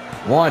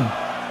 1,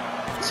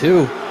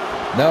 2.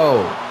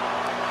 No.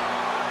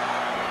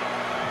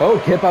 Oh,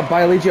 kip up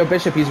by Eligio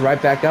Bishop. He's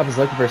right back up. He's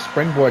looking for a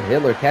springboard.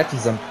 Hitler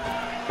catches him.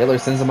 Hitler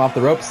sends him off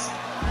the ropes.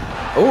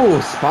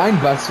 Oh, spine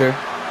buster.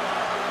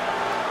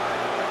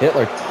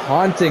 Hitler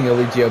taunting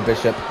Eligio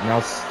Bishop. Now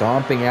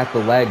stomping at the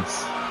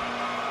legs.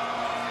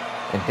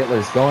 And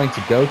Hitler's going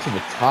to go to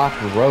the top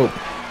rope.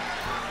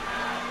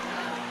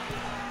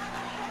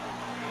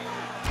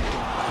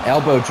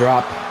 Elbow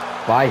drop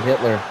by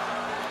Hitler.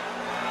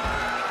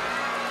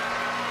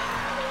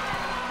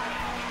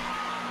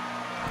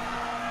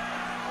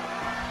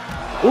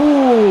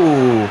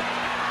 Ooh!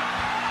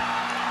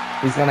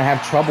 He's going to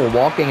have trouble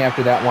walking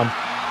after that one.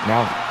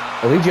 Now,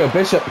 Eligio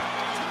Bishop.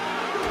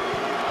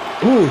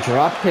 Ooh,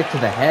 drop kick to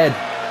the head.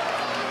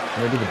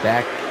 Maybe the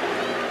back.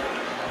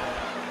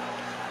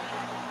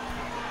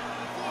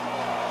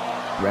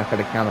 Ref at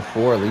a count of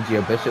 4.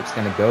 Eligio Bishop's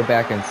going to go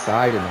back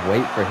inside and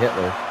wait for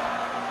Hitler.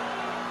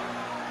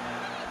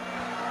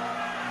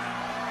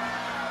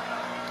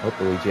 Hope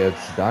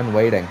Eligio's done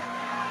waiting.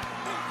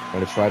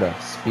 Going to try to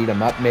speed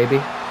him up,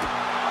 maybe.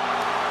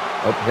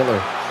 Oh, Hitler.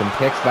 Some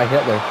kicks by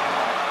Hitler.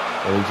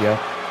 Eligio.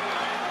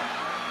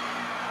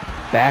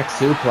 Back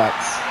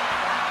suplex.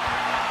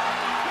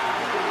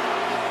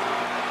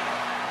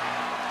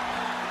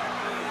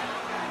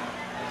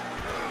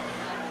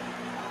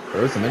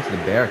 Throws him into the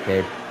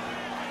barricade.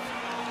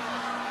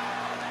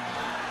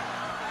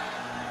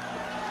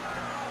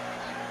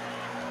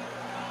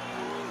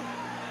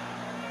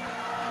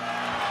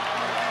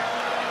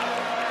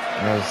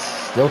 And I was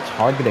still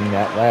targeting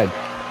that leg.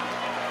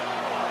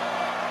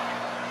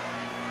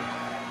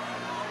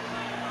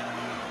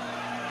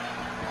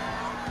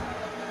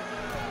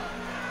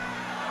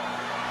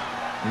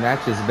 The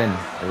match has been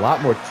a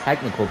lot more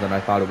technical than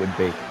I thought it would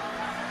be.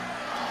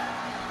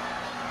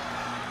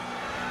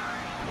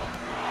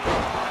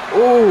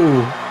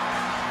 Ooh!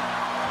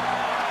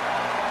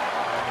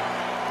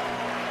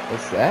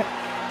 What's that?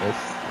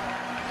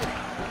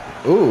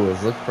 Ooh,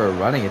 is looking for a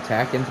running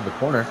attack into the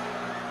corner.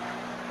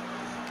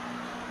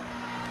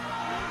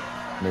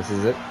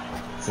 Misses it.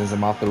 Sends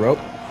him off the rope.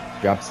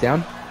 Drops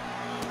down.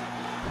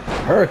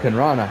 Hurricane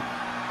Rana.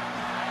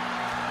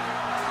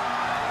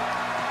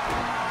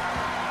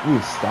 Ooh,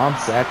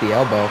 stomps at the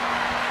elbow.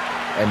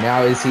 And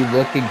now is he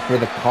looking for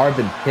the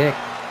carbon kick?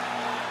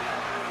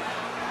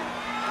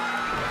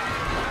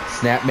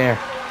 Snapmare.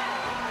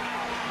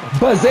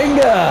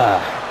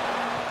 Bazinga!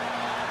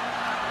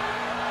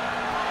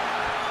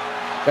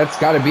 That's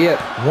got to be it.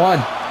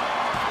 1,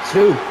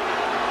 2.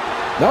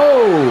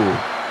 No!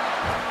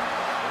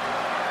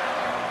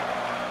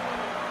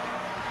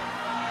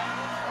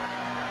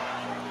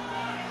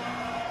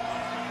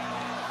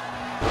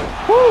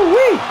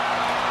 Woo-wee!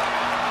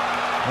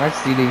 Nice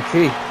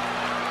DDT.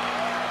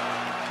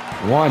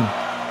 1,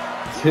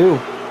 2,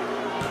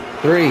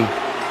 3.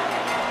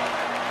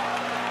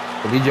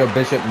 Eligio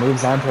Bishop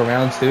moves on to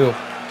round 2.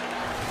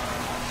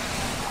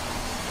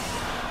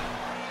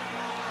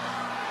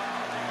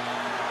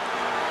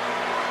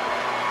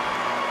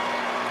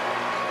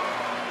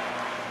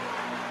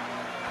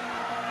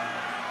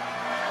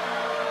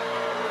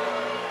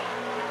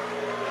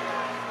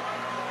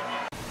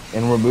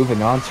 And we're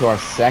moving on to our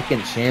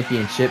second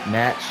championship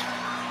match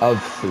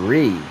of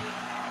 3.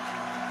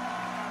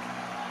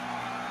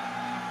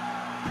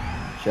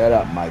 Shut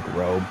up, Mike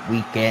Robe.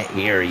 We can't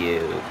hear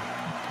you.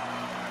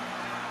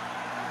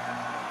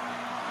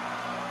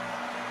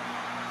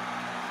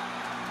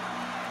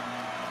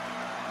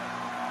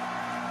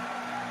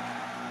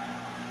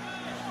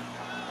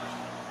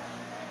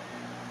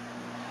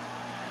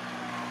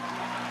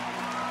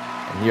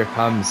 And here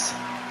comes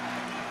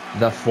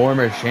the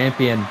former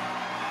champion.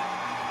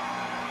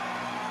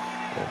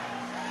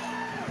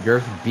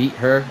 Gerth beat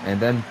her, and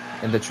then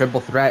in the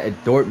triple threat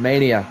at Dort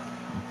Mania,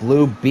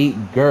 Blue beat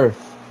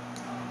Gerth.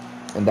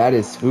 And that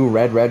is who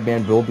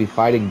Redman will be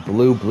fighting.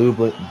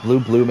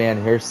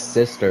 Blueman, her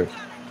sister.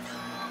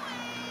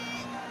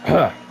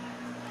 It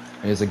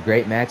was a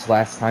great match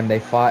last time they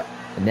fought,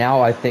 and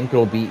now I think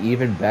it'll be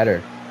even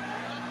better.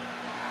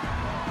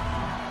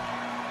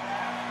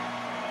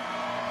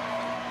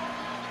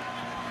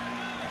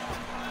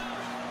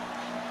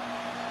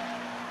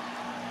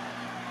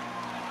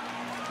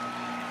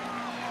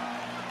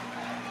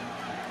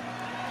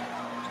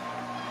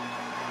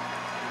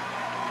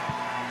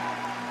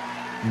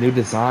 New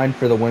design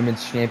for the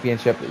Women's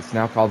Championship. It's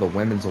now called the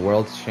Women's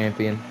World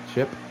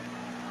Championship.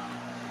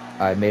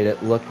 I made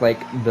it look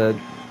like it's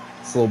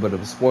a little bit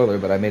of a spoiler,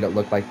 but I made it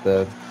look like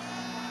the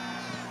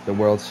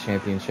World's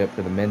Championship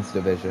for the men's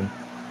division.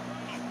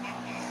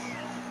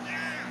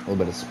 A little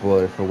bit of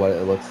spoiler for what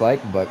it looks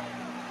like, but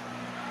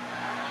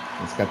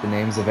it's got the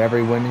names of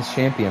every women's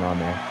champion on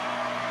there.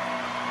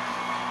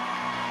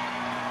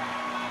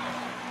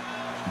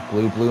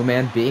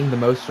 Blueman being the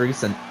most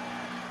recent.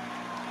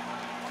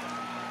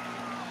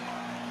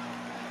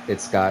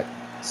 It's got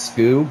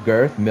Scoo,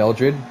 Gerth,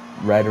 Mildred,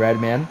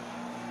 Redman,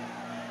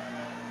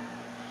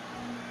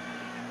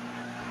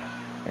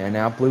 and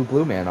now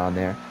Blueman on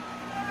there.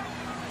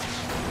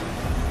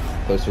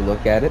 Closer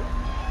look at it.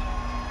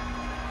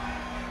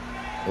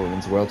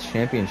 Women's World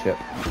Championship.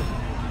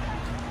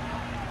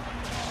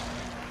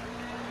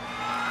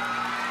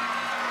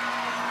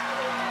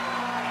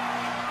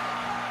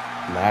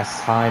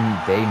 Last time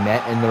they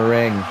met in the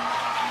ring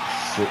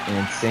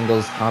in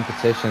singles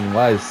competition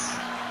was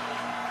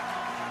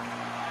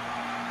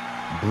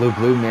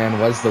Blueman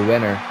was the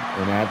winner,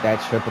 and at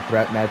that triple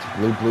threat match,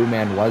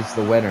 Blueman was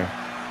the winner.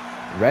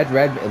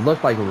 It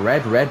looked like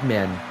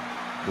Redman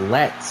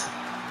let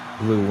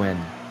Blue win.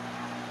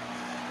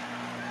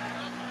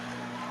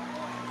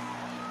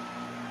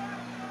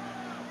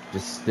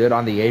 Just stood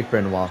on the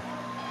apron while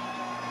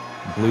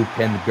Blue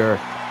pinned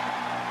Gerth.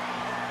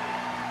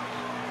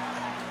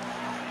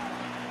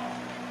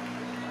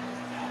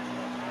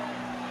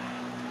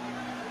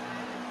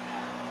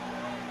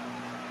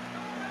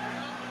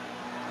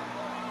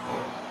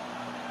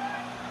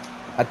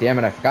 God damn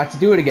it, I forgot to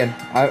do it again.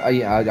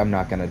 I'm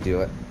not gonna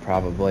do it,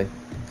 probably.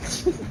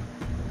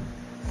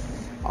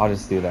 I'll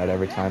just do that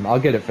every time. I'll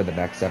get it for the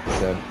next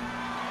episode.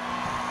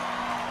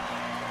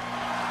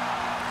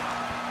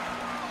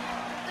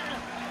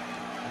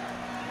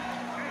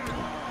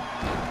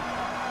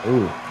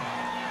 Ooh.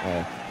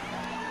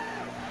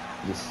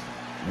 Just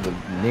the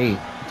knee.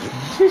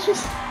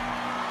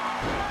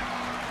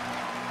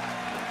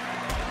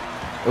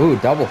 Ooh,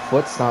 double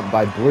foot stomp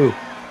by Blue.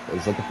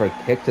 was looking for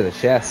a kick to the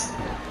chest.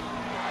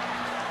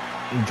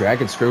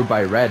 Dragon screwed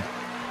by Red.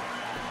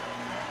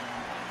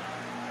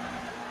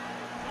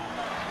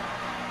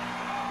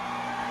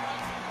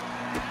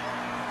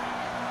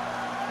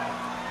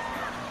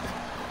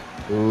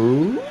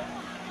 Ooh.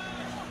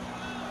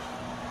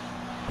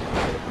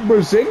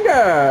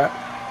 Bazinga!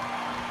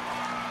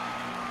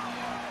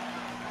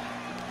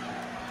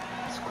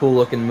 It's a cool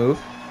looking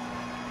move.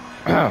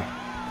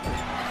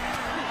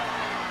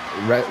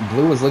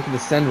 Blue was looking to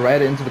send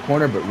Red into the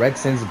corner, but Red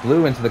sends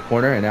Blue into the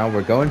corner, and now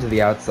we're going to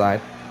the outside.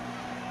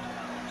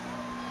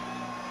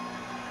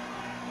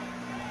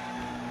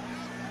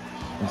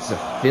 It's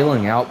a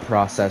filling out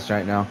process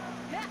right now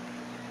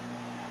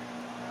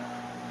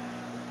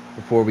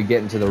before we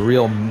get into the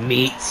real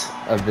meat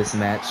of this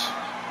match.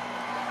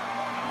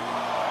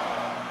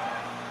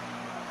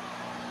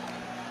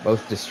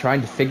 Both just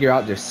trying to figure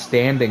out their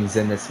standings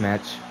in this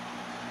match.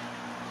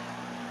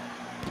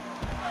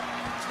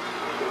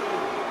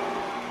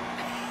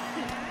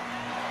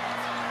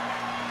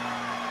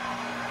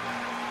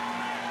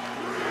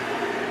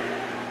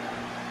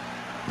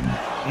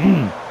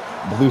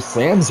 Blue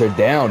slams her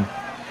down.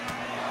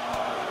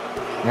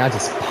 Now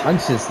just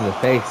punches to the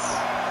face.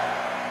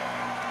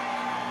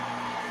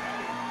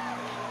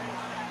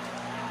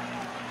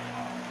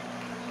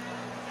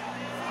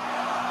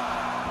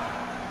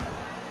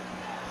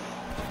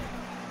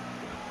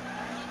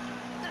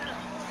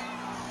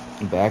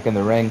 Back in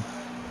the ring.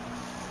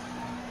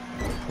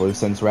 Blue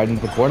sends Red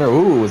into the corner.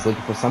 Ooh, was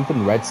looking for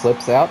something. Red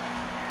slips out.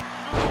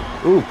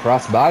 Ooh,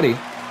 crossbody.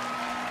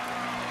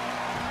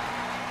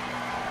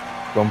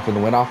 Going for the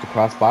win off the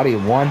crossbody.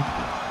 1.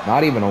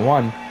 Not even a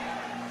 1.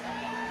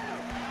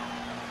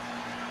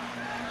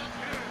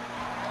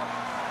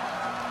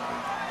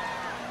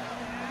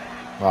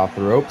 Off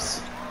the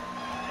ropes.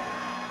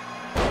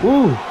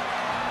 Woo!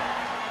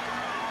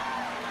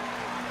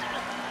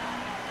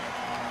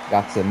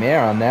 Got some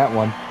air on that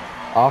one.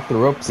 Off the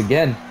ropes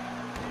again.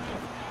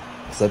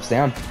 Slips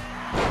down.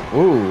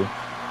 Ooh.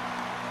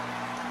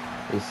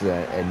 This is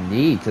a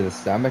knee to the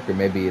stomach, or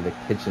maybe the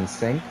kitchen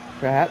sink,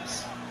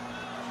 perhaps.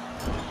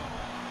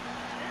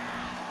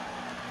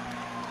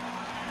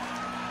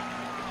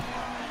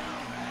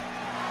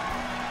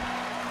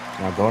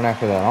 Now going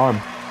after that arm.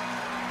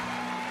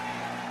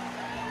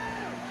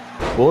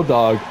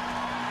 Bulldog.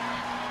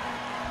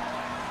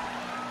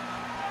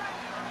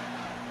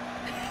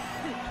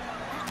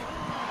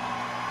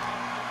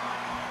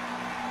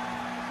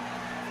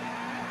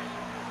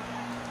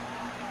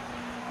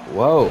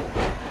 Whoa.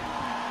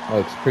 That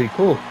looks pretty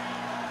cool.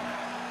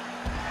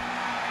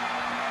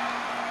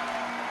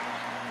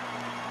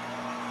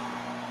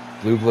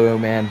 Blue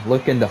man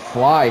looking to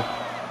fly.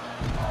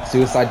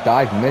 Suicide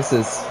dive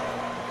misses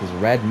because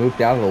Red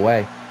moved out of the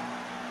way.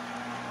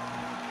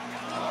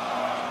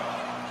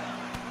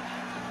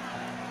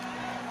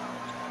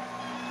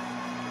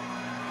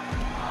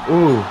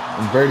 Ooh,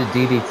 inverted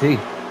DDT.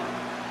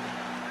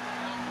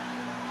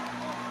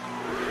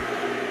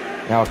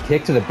 Now a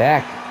kick to the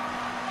back.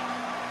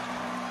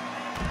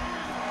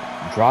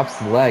 Drops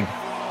the leg.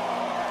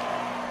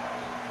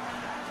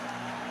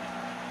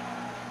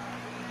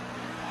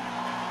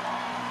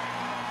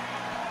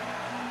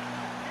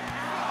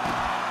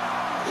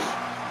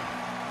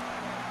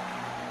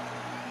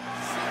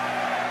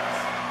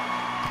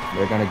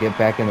 They're gonna get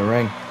back in the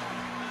ring.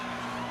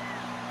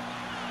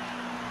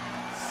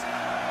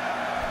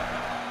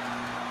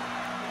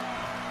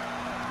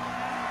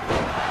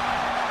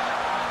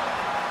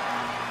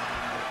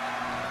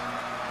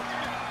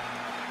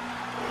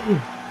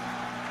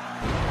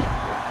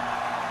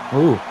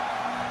 Ooh,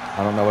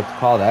 I don't know what to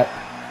call that.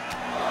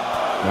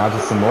 Now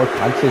just some more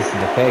punches to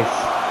the face.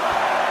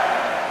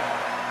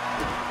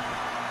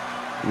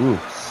 Ooh,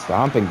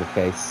 stomping the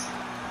face.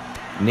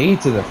 Knee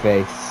to the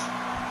face.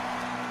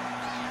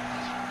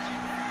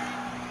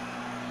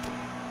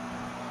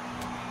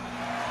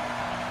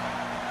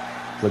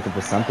 Looking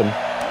for something.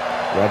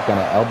 Red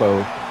gonna elbow,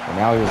 and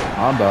now here's a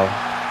combo.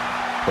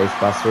 Face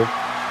buster.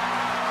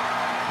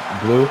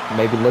 Blue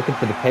maybe looking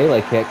for the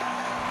Pele kick.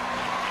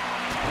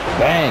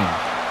 Bang!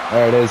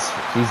 There it is.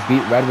 She's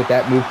beat Red with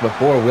that move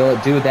before. Will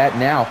it do that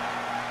now?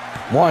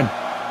 1,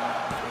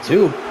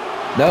 2.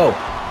 No.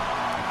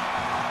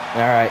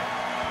 All right.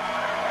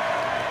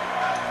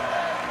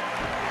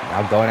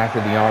 Now going after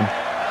the arm.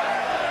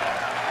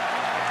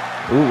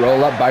 Ooh,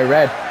 roll up by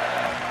Red.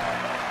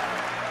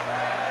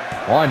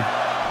 1.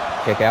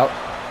 Kick out.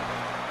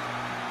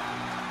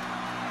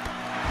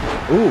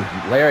 Ooh,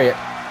 lariat.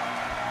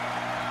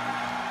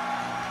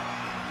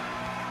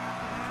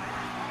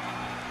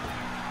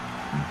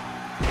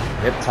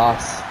 Hip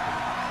toss.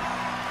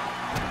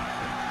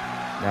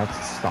 Now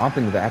it's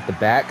stomping at the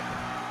back.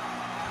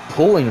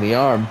 Pulling the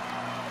arm.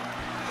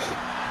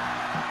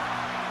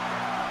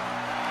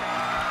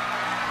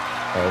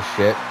 Oh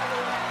shit.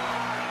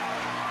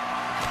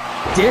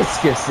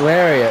 Discus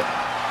lariat.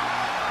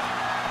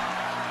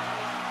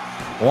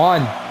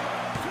 1,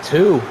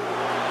 2.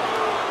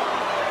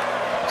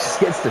 Just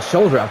gets the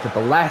shoulder up at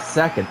the last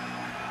second.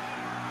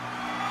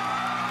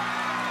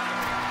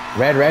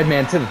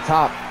 Redman to the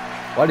top.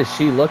 What is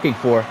she looking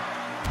for?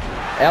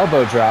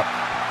 Elbow drop.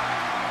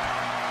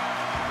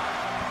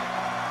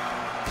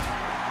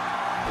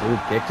 Ooh,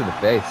 kick to the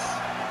face.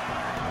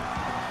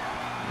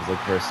 He's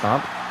looking for a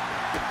stomp.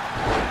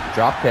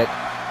 Drop kick.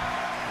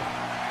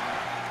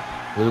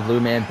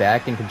 Blueman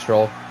back in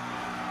control.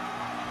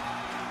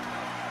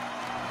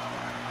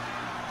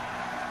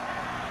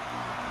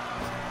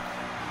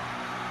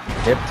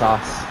 Hip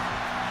toss.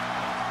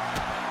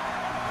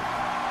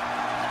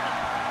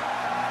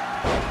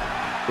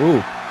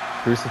 Ooh,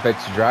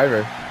 crucifix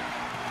driver.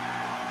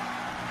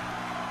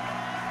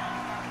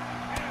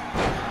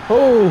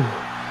 Oh,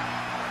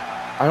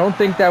 I don't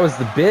think that was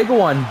the big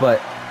one,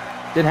 but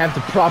didn't have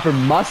the proper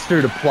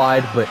mustard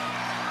applied, but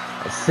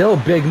still a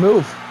big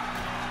move.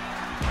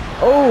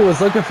 Oh, was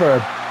looking for a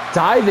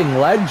diving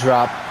leg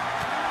drop.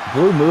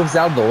 Blue moves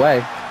out of the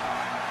way.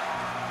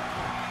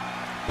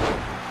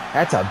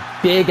 That's a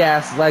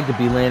big-ass leg to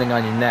be landing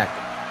on your neck.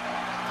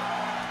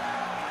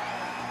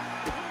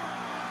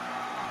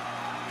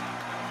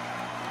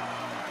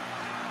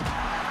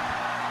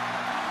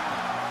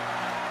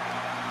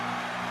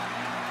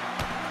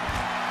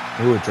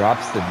 Ooh, it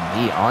drops the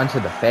knee onto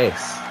the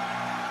face.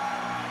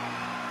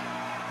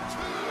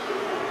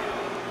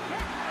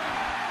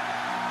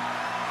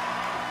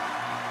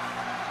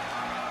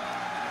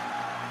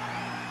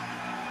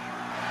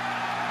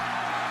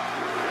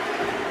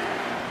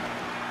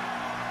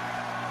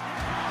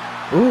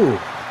 Ooh.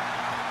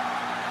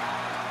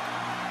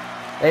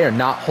 They are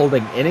not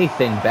holding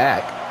anything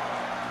back.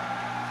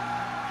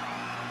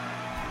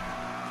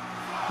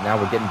 Now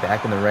we're getting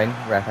back in the ring.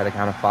 Ref had a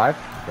count of 5.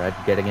 Red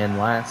getting in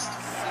last.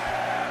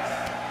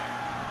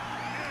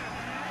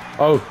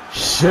 Oh,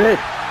 shit!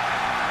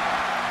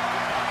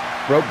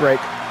 Rope break.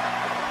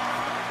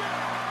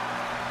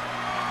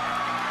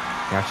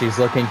 Now she's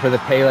looking for the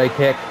Pele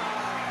kick.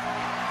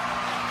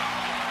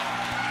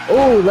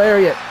 Oh,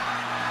 lariat!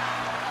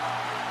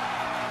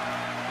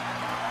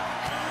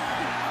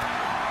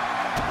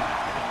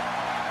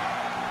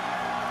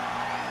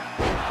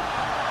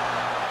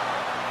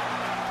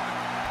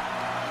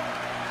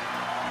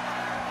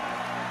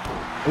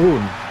 Ooh,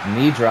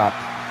 knee drop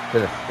to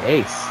the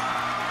face.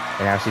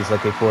 And now she's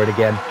looking for it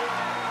again.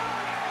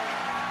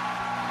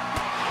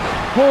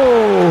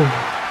 Oh!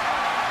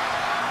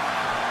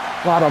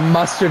 A lot of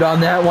mustard on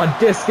that one.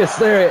 Discus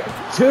lariat.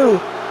 2.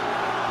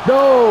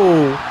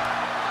 No!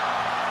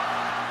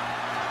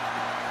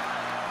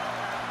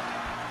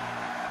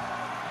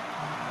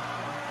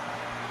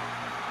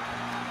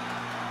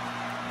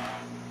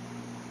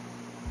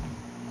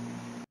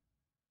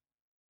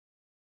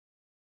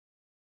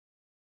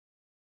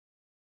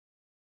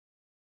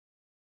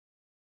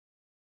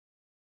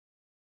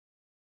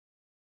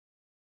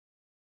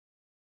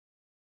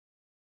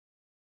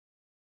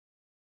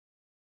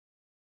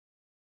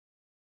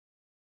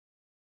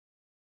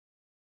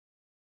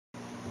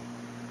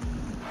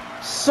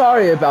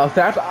 Sorry about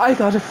that. I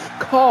got a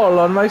call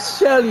on my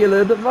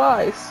cellular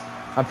device.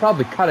 I'm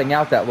probably cutting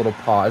out that little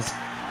pause,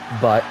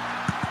 but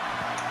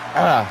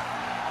I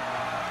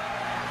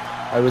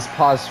was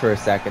paused for a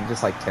second,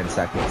 just like 10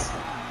 seconds.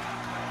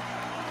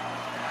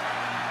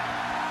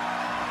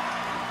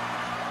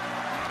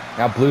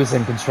 Now Blue's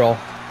in control.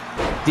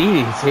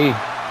 DDT.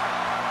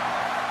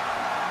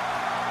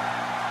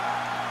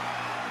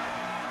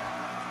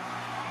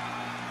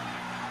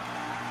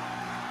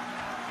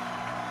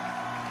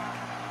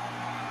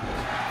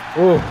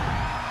 Ooh.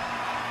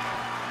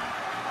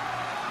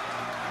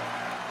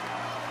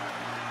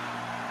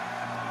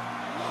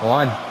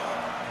 1.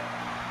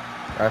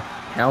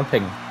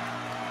 Counting.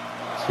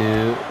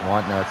 2,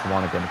 1. No, it's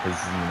 1 again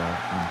because, you know,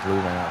 Blue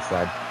ran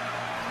outside.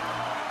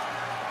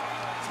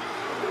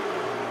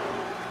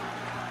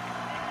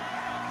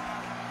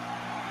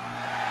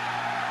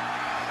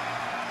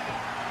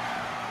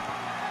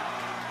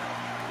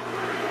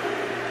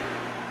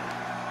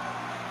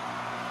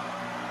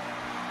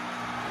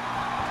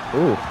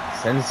 Ooh,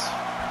 sends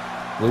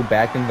Blue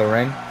back into the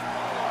ring.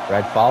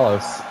 Red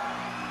follows.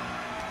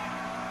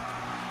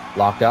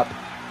 Locked up.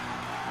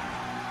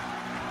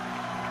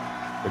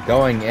 We're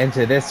going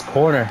into this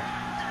corner.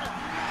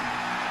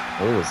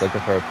 Ooh, it's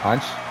looking for a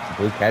punch.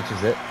 Blue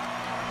catches it.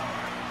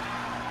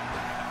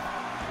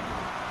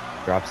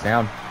 Drops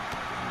down.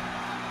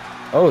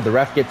 Oh, the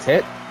ref gets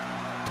hit.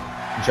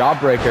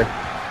 Jawbreaker.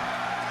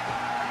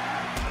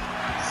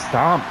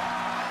 Stomp.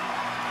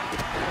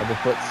 Double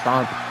foot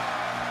stomp.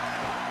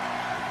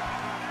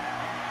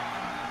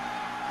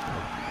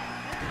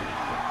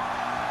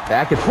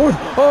 Back and forth.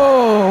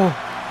 Oh!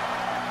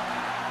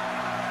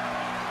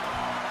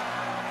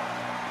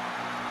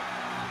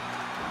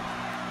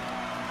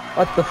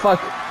 What the fuck?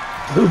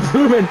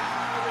 Blueman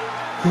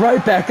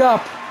right back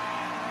up.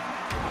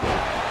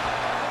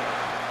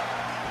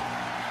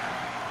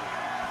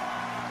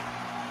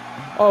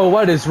 Oh,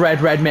 what is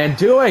Redman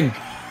doing?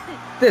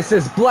 This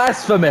is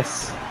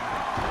blasphemous.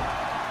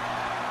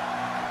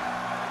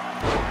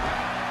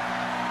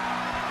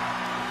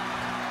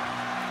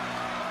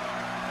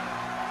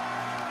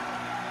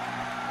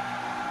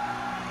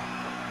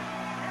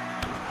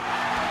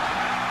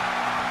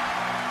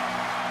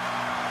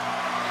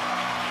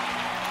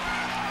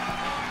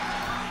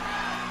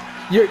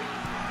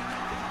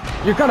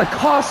 You're gonna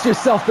cost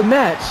yourself the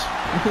match.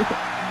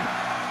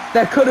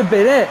 That could have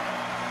been it.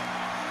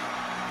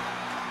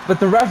 But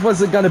the ref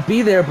wasn't gonna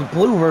be there, but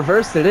Blue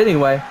reversed it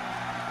anyway.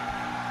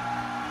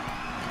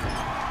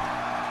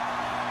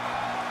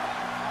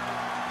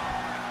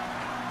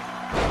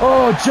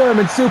 Oh,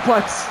 German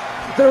suplex.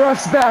 The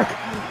ref's back.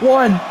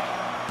 1,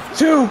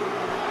 2.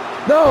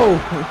 No.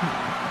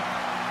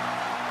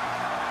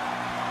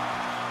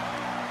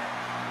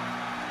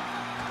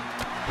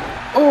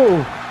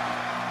 Oh.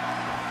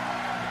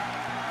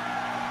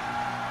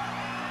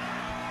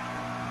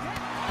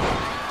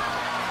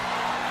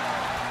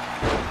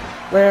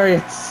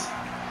 Lariats.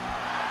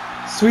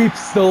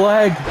 Sweeps the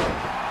leg.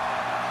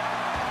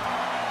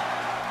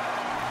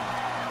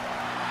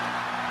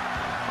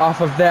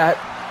 Off of that.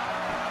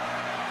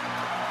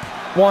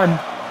 1,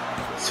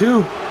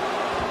 2.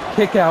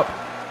 Kick out.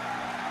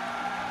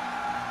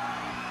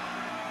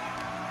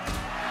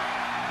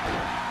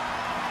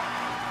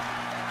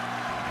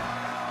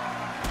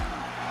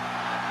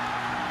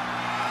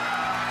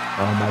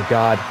 Oh my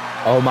god.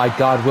 Oh my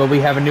god. Will we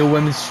have a new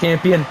women's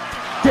champion?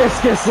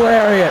 Discus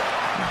lariat.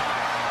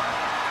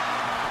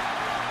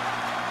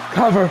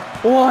 Cover.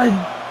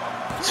 1,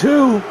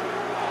 2.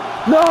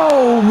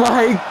 No,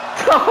 my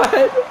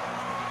god.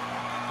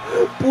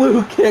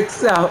 Blue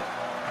kicks out.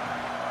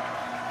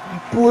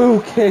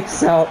 Blue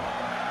kicks out.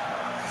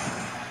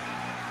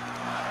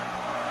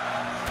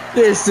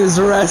 This is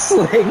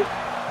wrestling.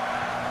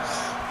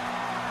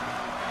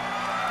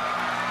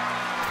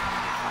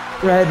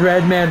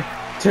 Redman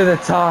to the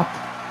top.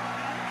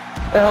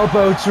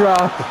 Elbow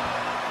drop.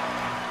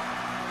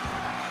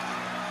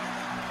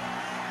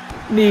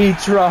 Knee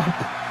drop.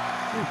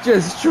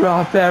 Just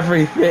drop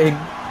everything.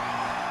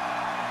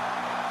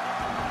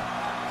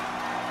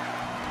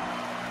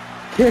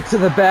 Kick to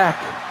the back.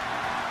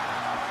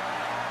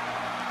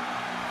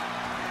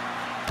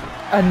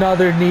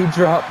 Another knee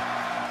drop.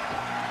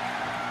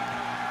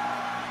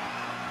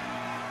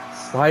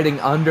 Sliding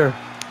under.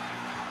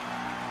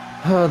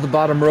 Oh, the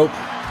bottom rope.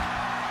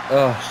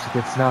 Oh, she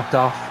gets knocked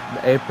off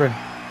the apron.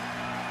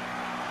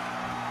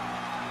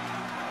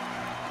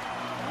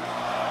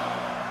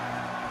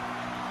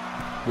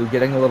 We're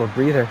getting a little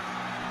breather.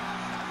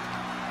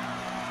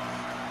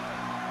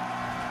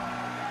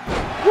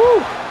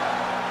 Woo!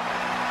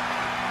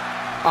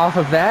 Off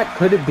of that,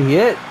 could it be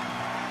it?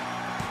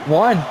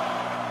 1,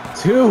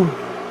 2,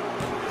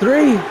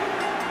 3.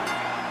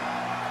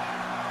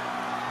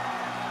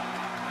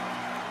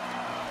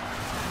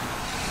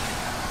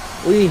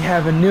 We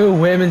have a new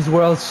Women's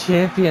World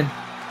Champion.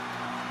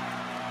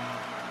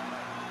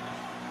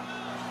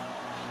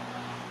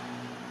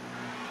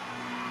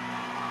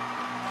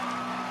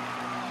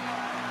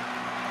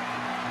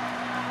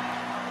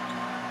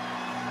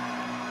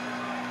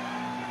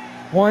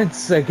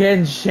 Once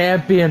again,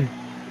 champion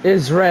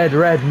is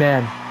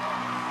Redman.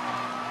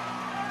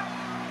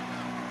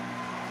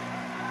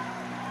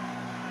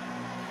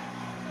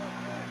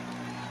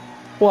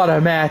 What a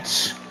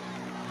match.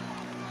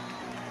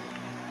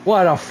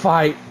 What a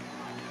fight.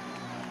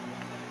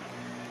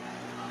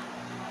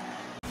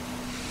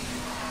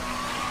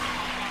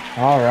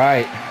 All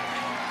right.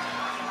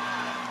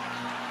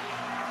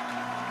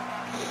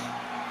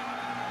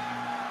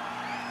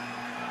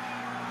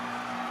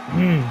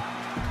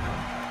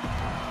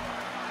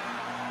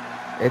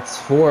 It's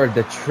for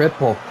the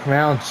Triple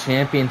Crown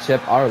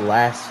Championship, our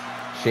last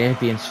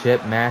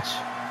championship match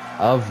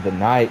of the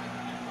night.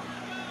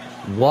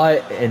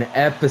 What an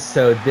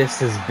episode this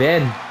has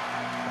been.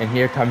 And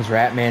here comes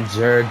Ratman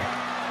Jerg.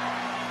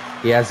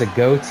 He has a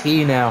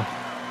goatee now.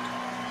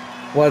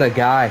 What a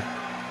guy.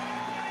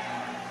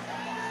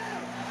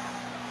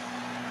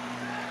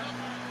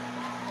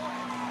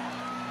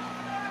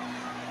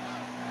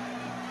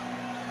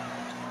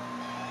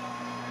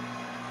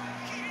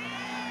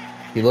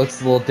 He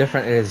looks a little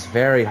different. It is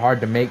very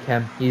hard to make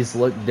him. He's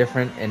looked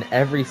different in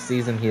every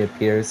season he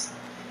appears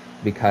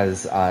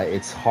because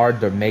it's hard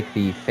to make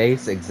the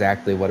face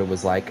exactly what it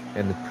was like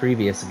in the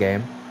previous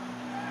game.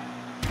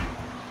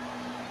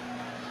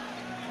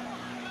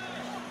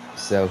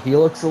 So he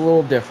looks a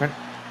little different.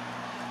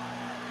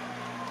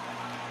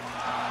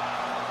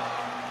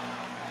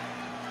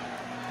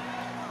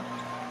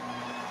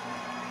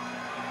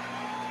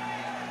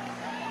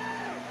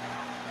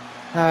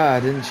 I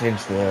didn't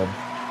change the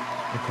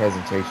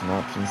presentation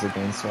options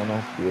again, so I'm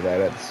gonna have to do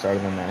that at the start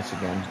of the match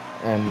again.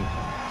 And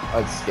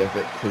I'd skip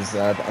it because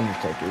the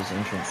Undertaker's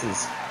entrance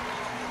is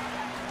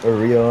a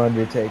real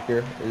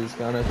Undertaker is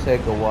gonna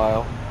take a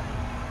while.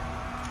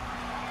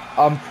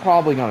 I'm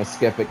probably gonna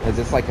skip it because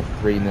it's like a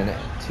 3-minute,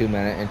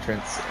 2-minute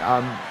entrance.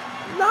 I'm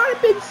not a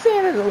big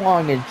fan of the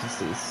long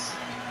entrances.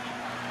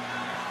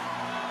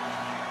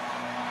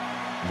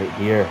 But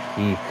here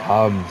he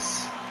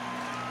comes.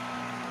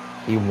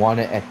 He won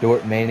it at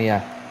Dort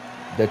Mania.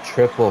 The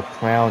Triple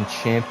Crown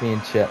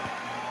Championship.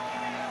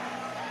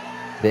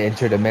 The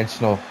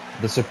Interdimensional,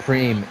 the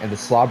Supreme, and the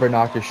Slobber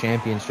Knocker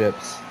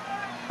Championships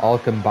all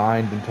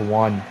combined into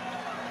one.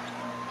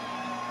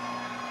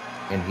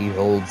 And he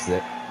holds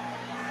it.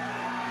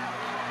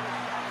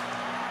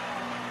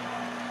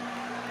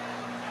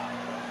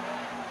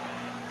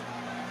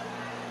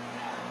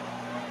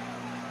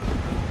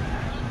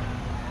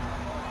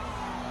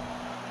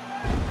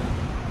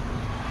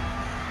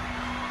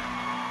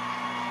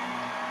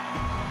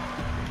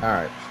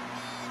 Alright.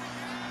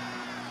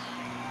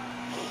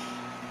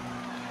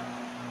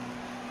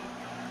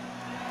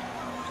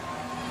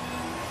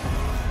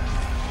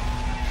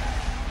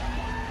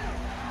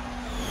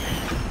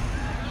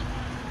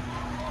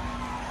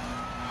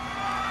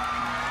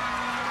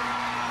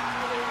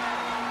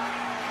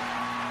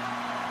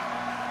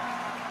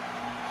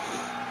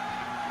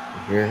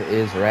 Here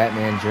is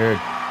Ratman Jerg.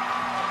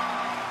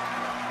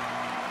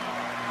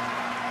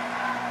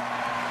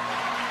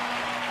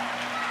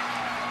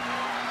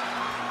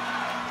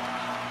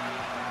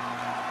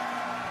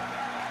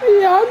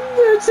 The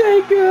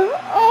Undertaker!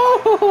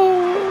 Oh!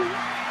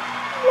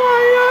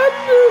 My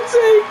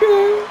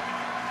Undertaker!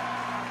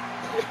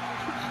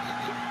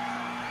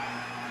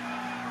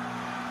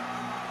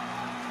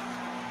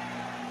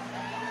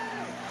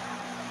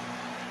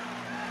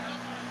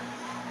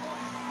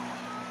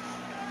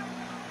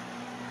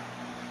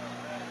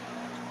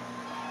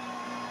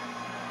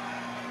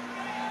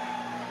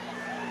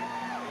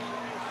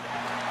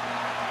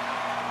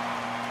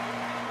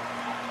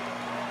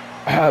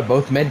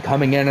 Both men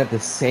coming in at the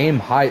same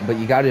height, but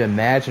you got to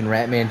imagine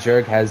Ratman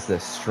Jerg has the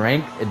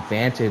strength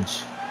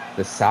advantage,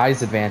 the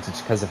size advantage,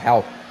 because of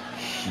how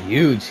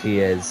huge he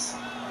is.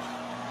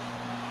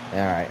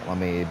 Alright,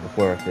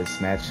 before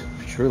this match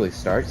truly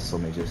starts,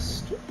 let me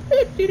just...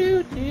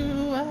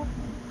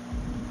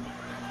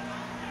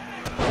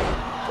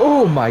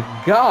 Oh my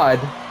god!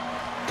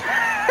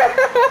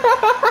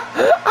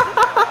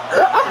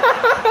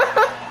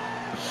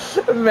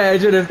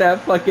 Imagine if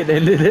that fucking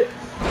ended it.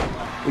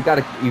 You got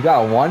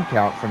a 1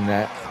 count from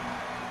that.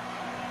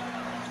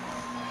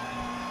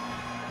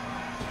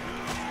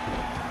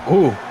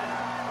 Ooh.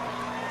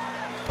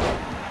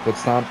 Foot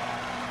stomp.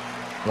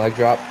 Leg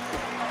drop.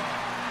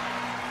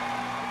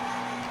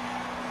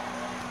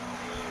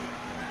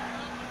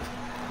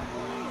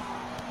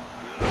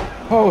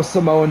 Oh,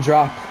 Samoan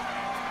drop.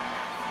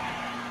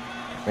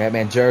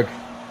 Ratman Jerg.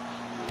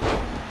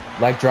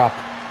 Leg drop.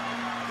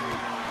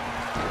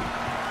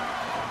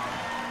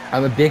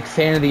 I'm a big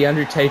fan of The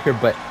Undertaker,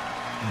 but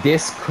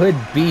this could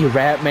be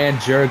Ratman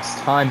Jerg's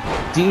time.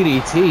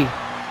 DDT.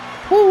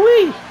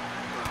 Woo-wee!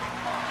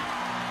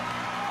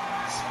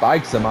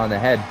 Spikes him on the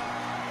head.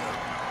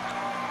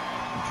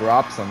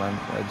 Drops him on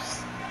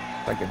just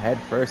fucking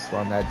head first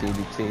on that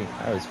DDT.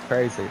 That was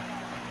crazy.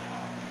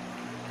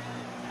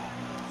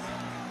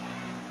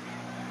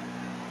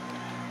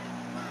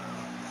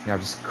 Now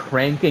just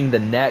cranking the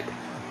neck.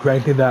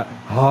 Cranking that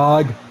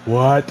hog.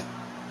 What?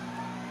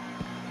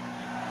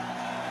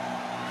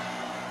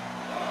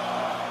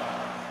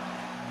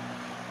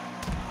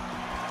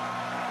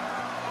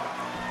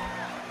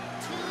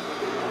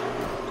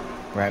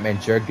 Ratman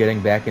Jerg getting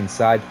back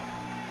inside.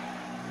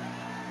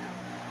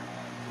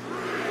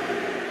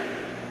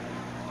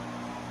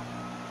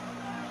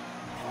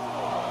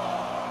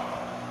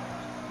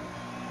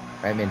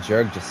 Ratman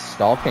Jerg just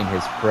stalking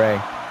his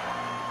prey.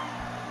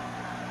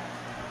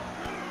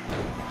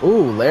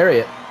 Ooh,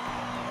 lariat.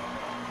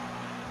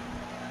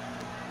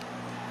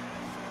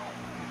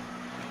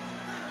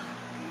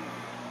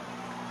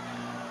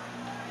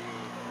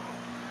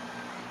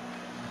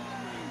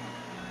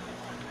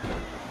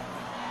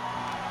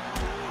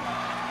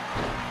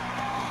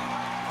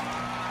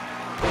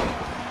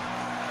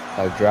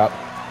 Drop.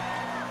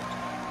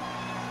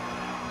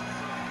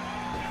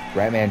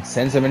 Ratman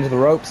sends him into the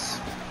ropes.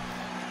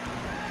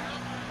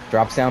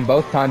 Drops down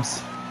both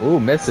times. Ooh,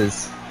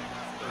 misses.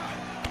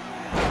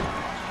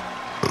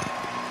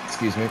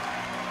 Excuse me.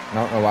 I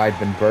don't know why I've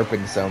been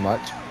burping so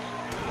much.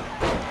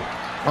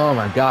 Oh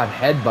my god,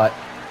 headbutt.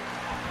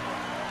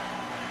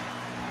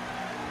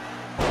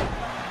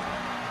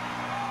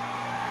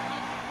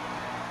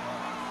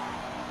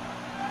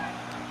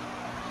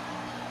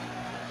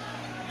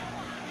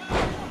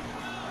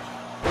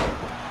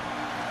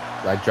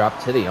 Leg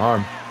drop to the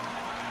arm.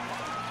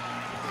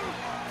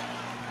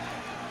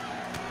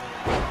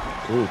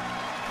 Ooh.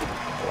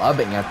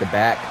 Clubbing at the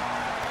back.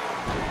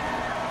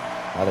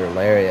 Another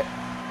lariat.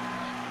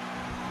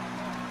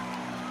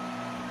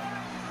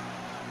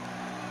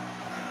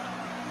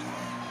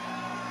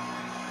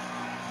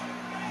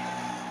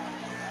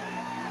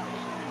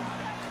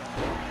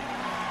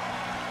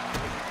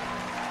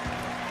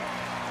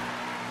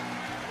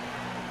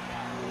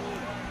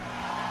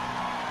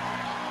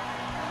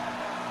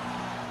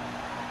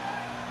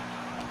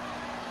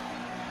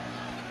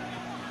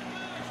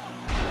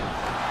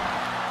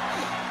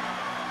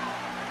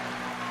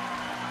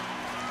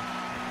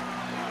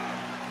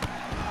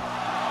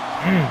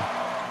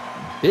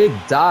 Big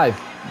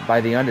dive by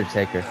The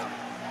Undertaker.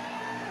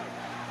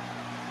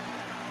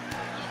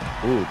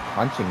 Ooh,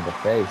 punching the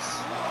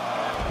face.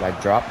 Leg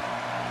drop.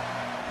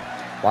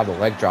 A lot of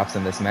leg drops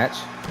in this match.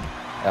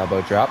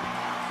 Elbow drop.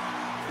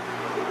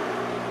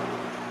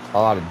 A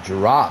lot of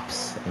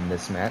drops in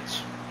this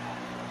match.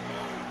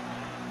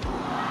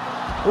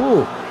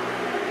 Ooh.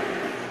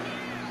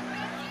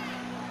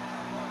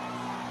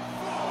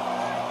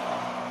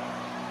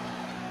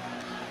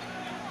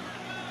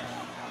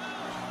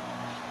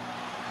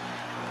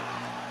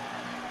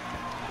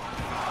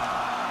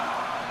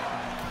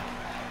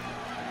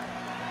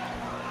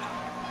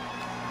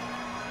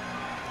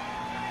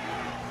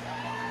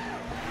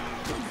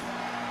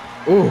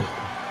 Ooh.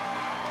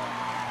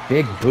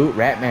 Big boot.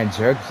 Ratman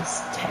Jerg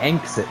just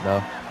tanks it,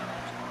 though.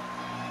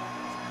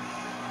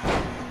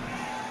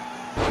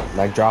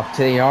 Leg drop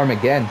to the arm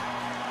again.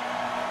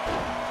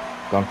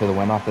 Going for the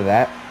win off of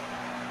that.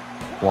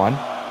 1.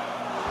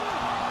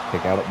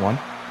 Kick out at 1.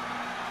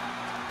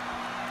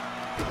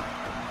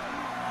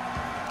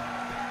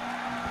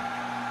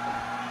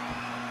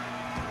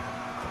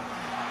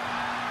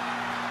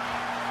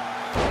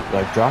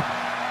 Leg drop.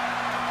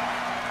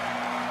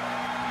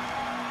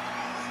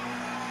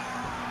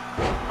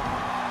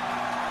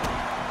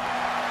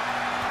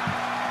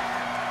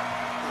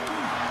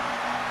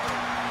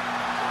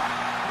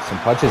 Some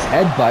punches,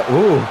 headbutt.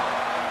 Ooh.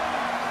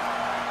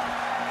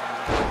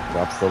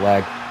 Drops the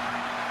leg.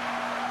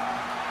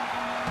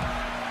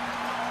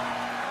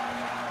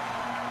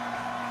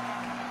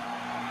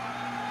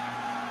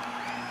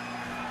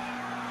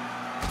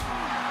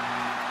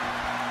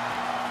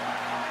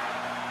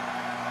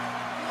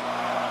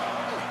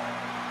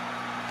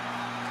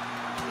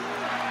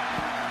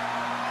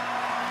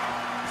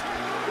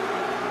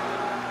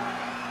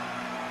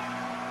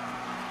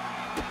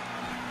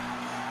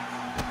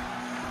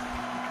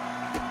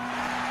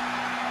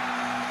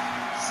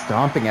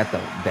 Stomping at the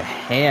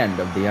hand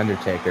of the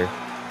Undertaker.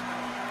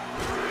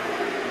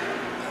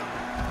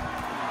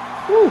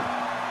 Woo!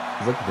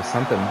 He's looking for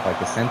something like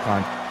a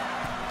senton.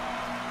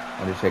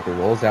 Undertaker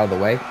rolls out of the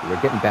way.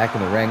 We're getting back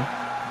in the ring.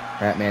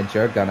 Ratman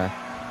Jerg gonna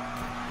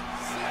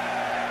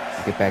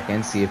get back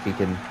in, see if he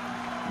can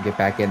get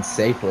back in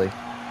safely.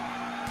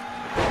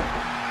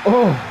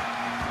 Oh!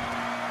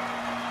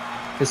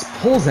 Just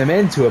pulls him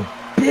into a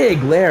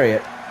big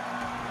lariat.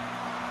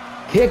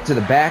 Kick to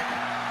the back.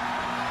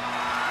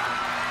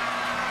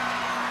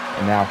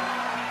 And now.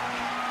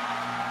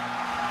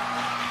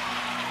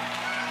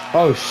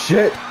 Oh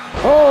shit!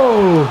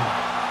 Oh!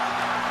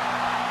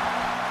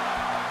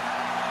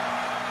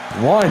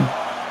 1,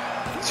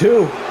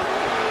 2.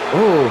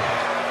 Ooh.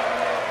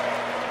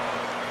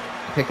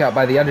 Kick out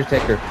by the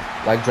Undertaker.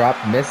 Leg drop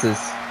misses.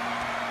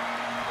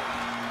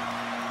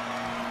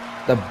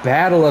 The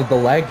battle of the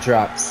leg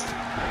drops.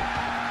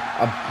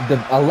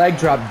 A leg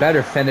drop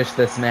better finish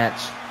this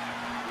match.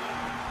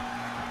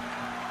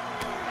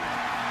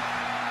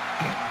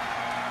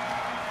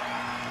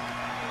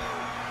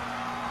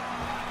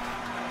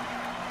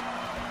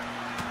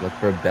 Look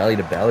for a belly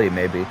to belly,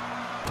 maybe.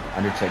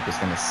 Undertaker's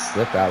gonna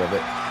slip out of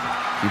it.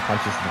 A few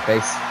punches in the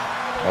face.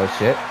 Oh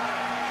shit.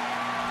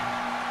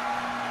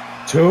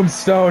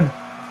 Tombstone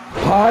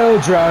pile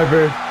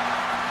driver.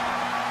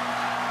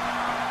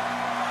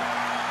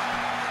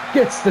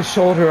 Gets the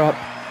shoulder up.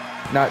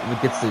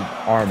 Gets the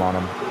arm on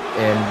him.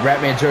 And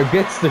Ratman Jerg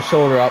gets the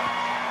shoulder up.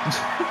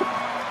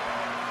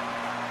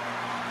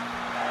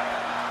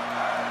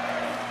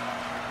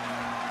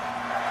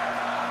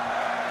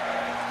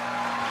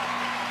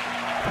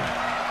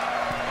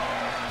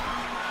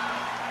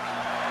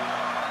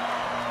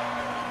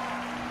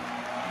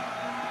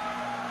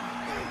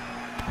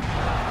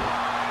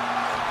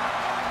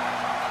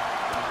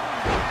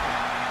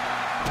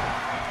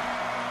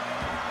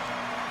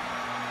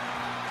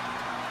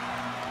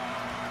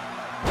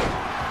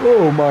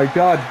 Oh my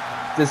god,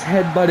 just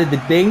headbutted the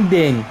ding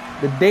ding,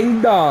 the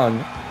ding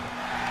dong.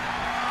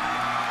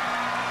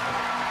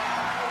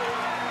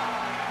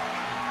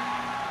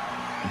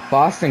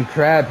 Boston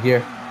Crab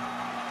here.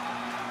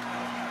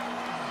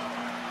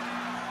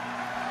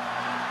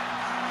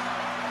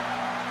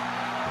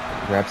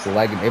 Grabs the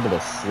leg and able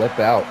to slip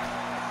out.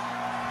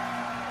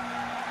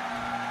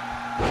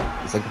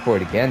 He's looking for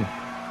it again.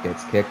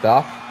 Gets kicked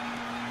off.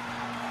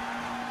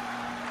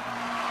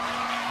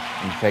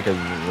 Undertaker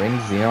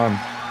rings the arm.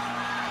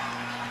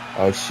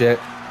 Oh shit,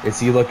 is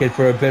he looking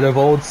for a bit of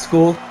old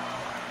school?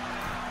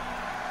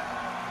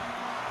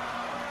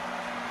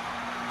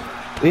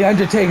 The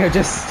Undertaker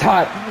just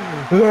taught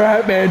the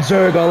Ratman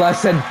Jerg a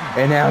lesson,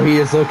 and now he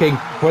is looking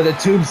for the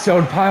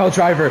Tombstone pile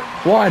driver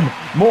one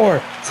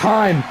more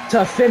time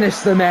to finish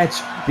the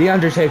match. The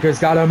Undertaker's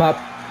got him up.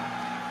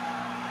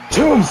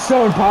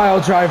 Tombstone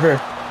pile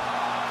driver.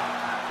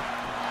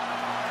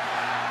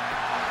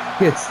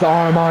 Gets the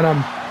arm on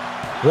him.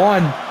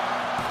 1,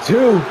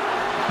 2,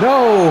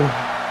 no!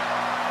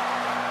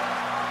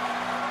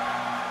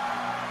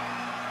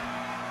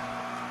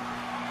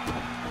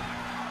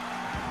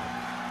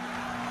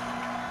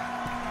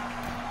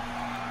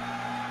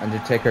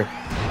 Undertaker,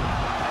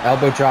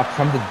 elbow drop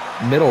from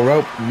the middle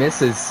rope,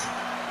 misses.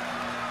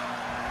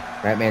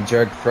 Ratman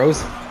Jerg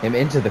throws him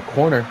into the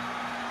corner.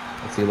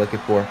 What's he looking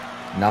for?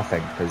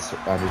 Nothing, because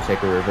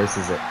Undertaker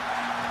reverses it.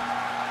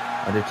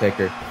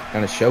 Undertaker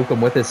gonna choke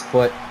him with his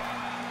foot.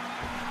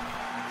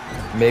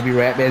 Maybe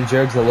Ratman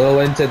Jerg's a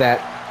little into that.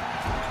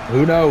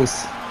 Who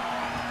knows?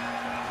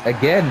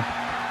 Again.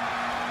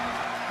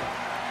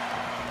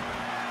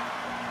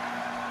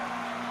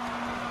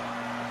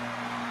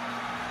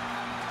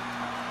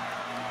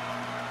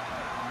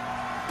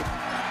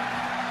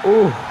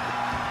 Ooh.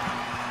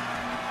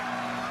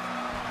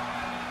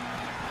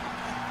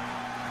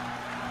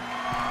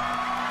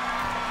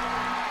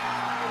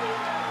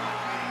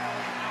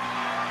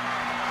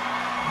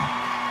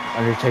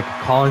 Undertaker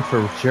calling for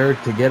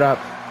Jerg to get up.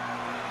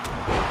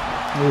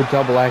 Ooh,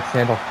 double axe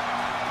handle.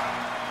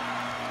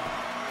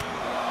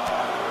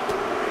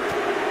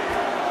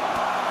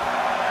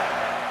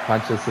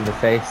 Punches to the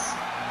face.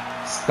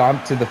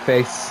 Stomp to the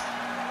face.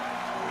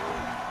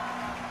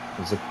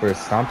 There's for a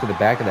stomp to the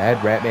back of the head.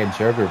 Ratman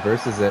Jerg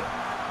reverses it.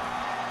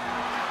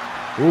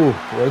 Ooh,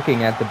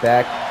 looking at the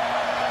back.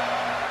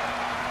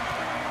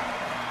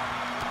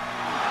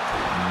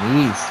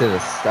 Knees to the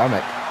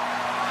stomach.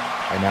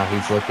 And now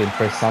he's looking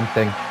for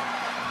something.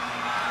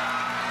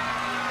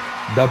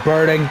 The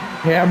burning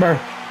hammer.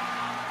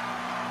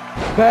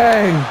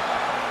 Bang!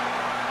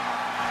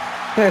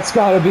 That's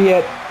gotta be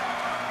it.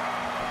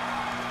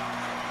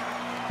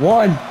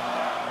 1,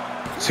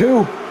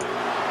 2,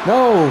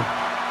 no!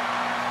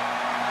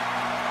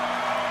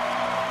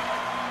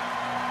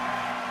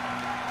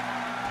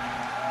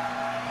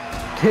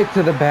 Kick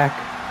to the back.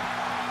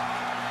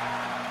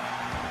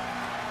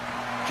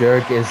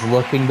 Jerg is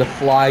looking to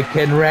fly.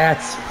 Can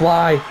rats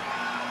fly?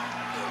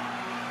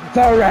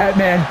 The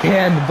Ratman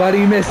can, but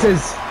he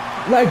misses.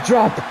 Leg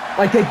drop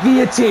like a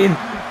guillotine.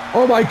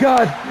 Oh my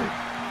god.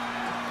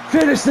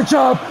 Finish the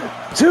job.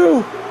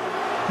 2.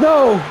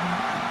 No.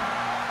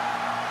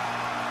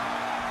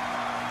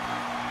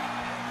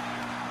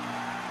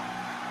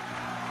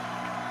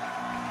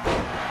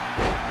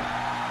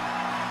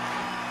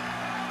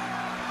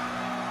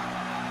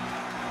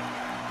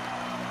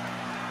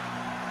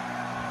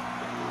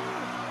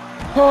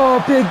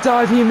 Oh, big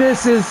dive, he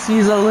misses.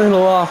 He's a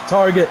little off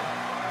target.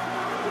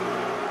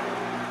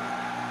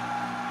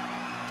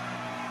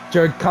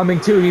 Jerg coming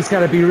to. He's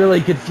got to be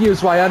really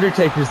confused why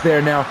Undertaker's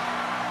there now.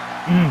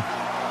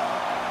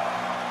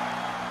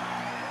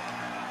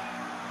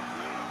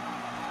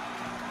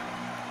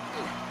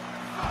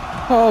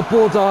 Oh,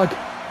 Bulldog.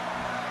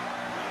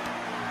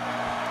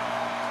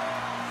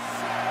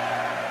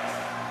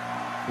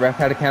 Ref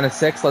had a count of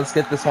 6. Let's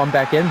get this one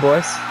back in,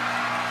 boys.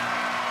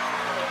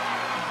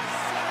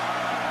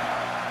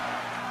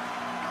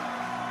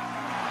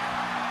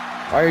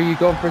 Why are you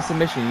going for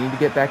submission? You need to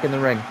get back in the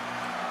ring.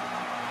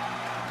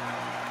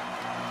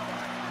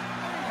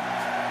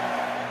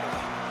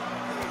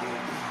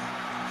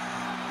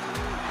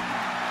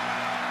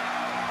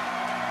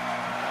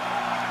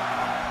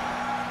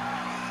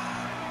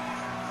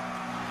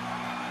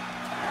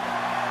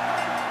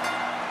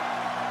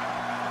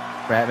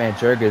 Ratman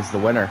Jerg is the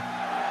winner,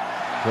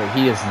 but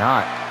he is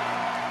not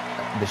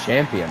the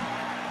champion.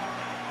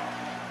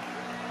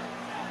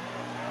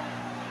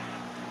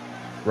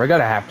 We're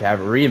gonna have to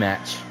have a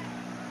rematch.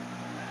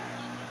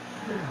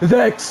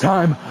 Next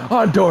time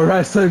on Dort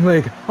Wrestling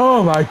League.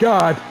 Oh my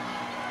god.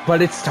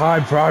 But it's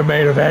time for our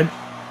main event.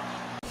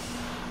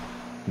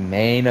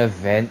 Main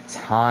event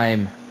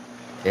time.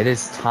 It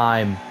is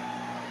time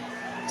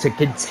to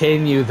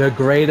continue the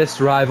greatest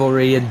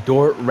rivalry in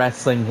Dort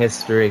wrestling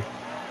history.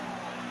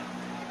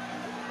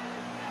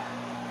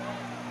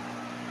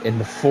 In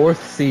the 4th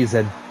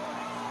season,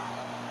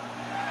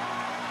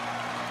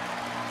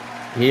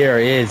 here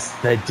is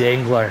the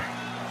Dingler.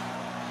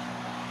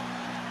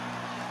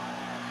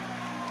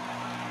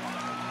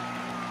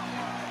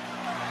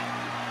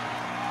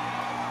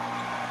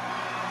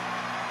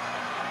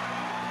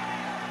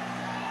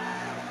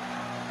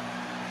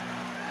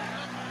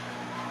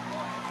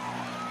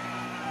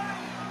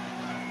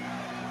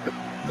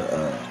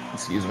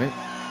 Excuse me.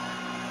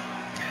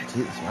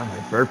 Jesus, why am I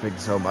burping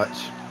so much?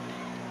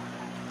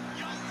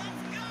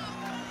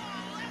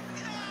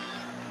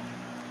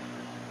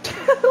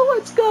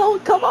 Let's go!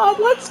 Come on,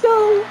 let's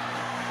go!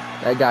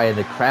 That guy in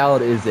the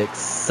crowd is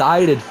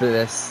excited for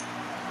this.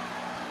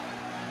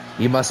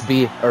 He must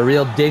be a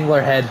real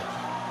Dingler head.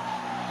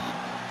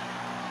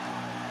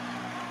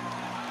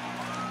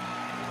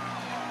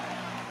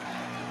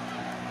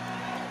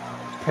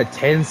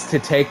 Pretends to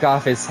take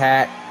off his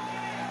hat.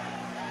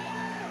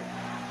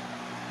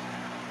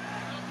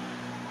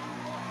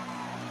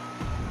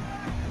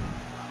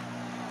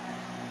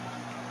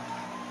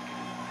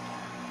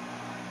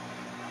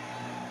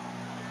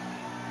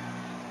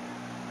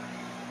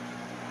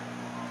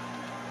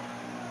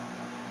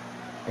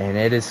 And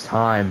it is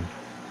time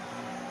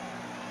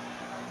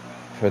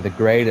for the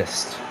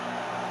greatest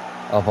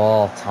of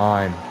all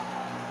time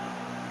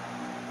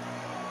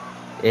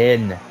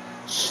in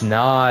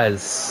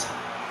Shnoz.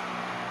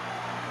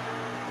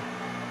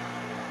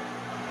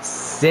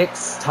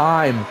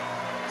 6-time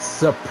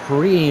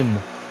Supreme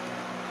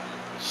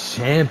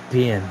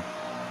Champion.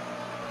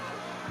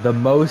 The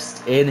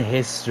most in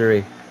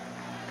history.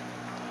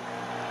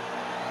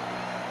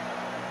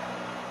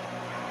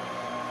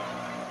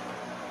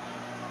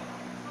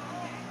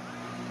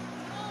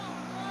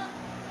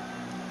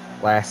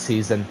 Last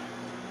season,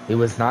 he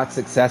was not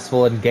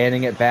successful in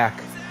gaining it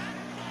back.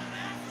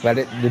 But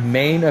at the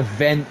main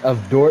event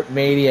of Dort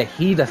Mania,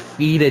 he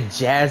defeated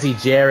Jazzy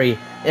Jerry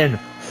in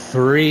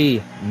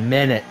 3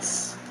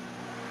 minutes.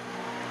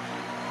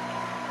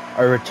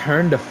 A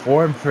return to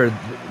form for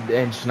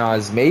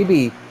Shnoz.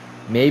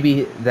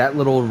 Maybe that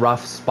little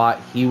rough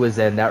spot he was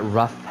in, that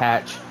rough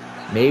patch,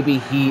 maybe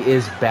he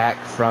is back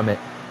from it.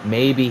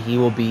 maybe he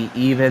will be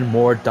even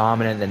more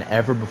dominant than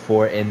ever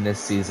before in this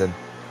season.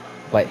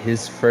 But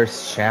his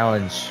first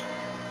challenge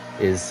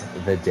is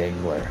the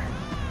Dingler.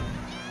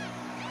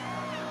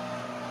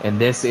 And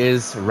this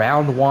is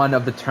round 1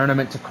 of the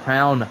tournament to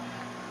crown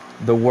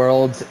the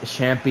world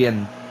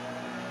champion.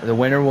 The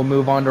winner will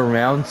move on to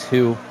round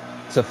 2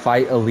 to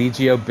fight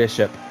Eligio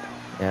Bishop.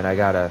 And I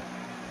gotta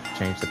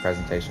change the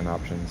presentation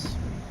options.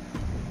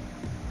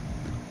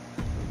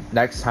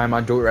 Next time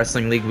on Dort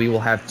Wrestling League, we will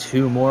have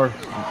 2 more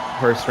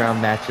first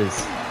round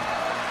matches.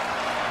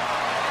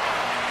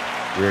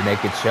 Rear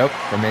naked choke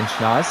from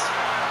Shnoz.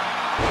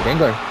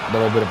 Dingler, a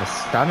little bit of a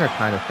stunner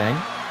kind of thing.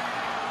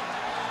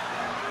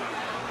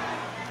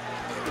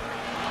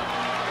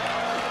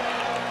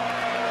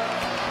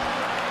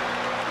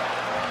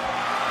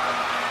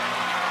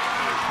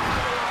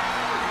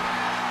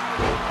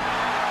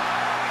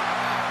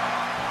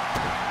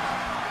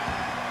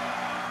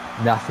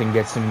 Nothing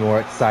gets him more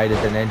excited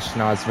than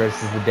Shnoz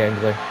versus the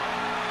Dingler.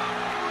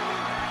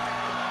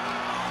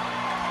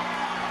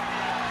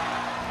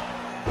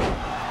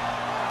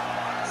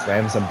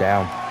 Slams him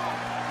down.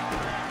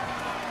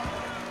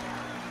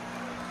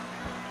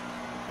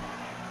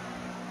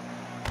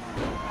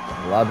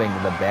 Loving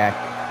the back.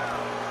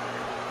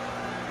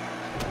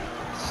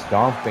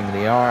 Stomping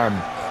the arm.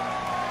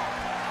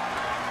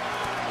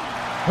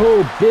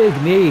 Oh,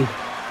 big knee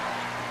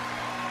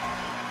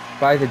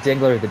by the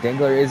Dingler. The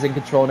Dingler is in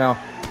control now.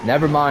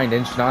 Never mind,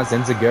 Shnoz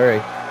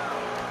Enziguri.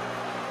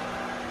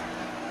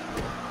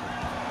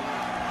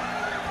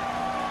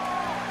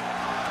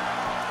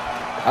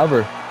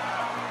 Cover.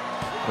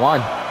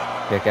 1.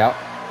 Kick out.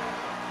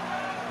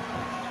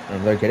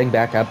 Dingler getting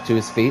back up to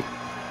his feet.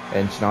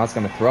 And Shnoz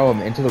gonna throw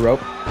him into the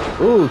rope.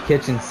 Ooh,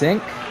 kitchen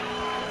sink.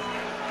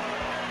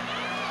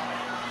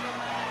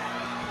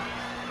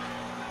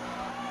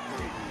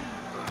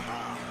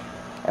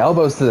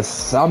 Elbows to the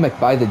stomach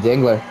by the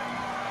Dingler.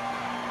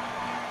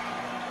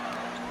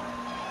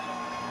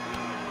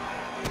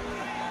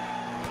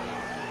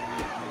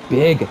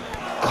 Big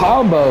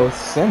combo.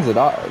 Sends it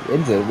off,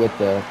 ends it with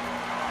the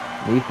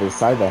knee to the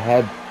side of the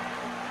head.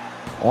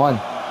 1.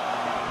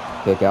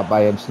 Kick out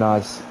by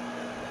Shnoz.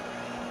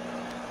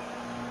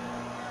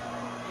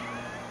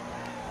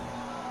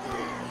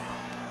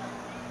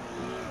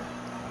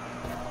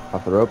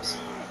 Off the ropes.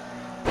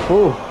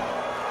 Ooh.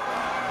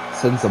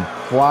 Sends him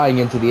flying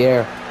into the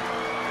air.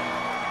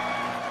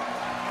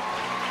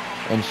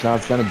 And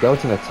Shnoz gonna go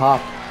to the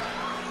top.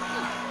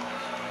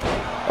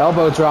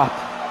 Elbow drop.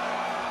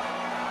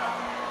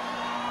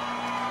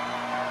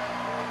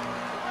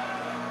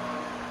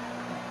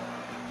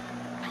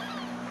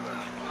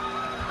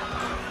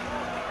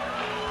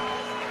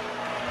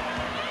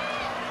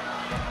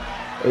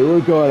 Hey,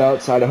 we're going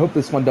outside. I hope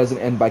this one doesn't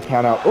end by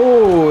count out.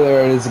 Oh,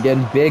 there it is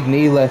again. Big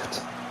knee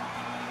lift.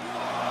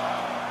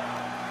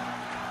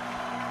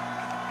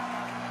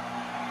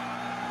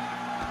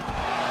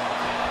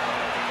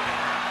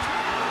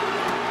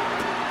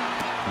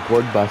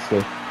 Board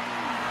buster.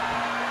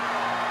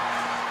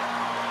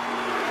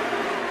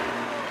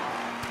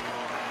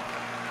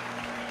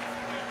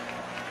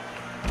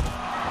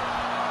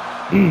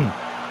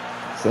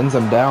 Sends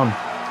him down.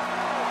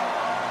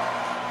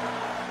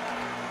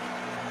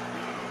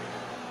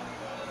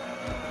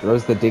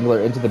 Throws the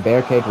Dingler into the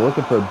barricade,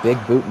 looking for a big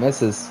boot,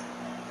 misses.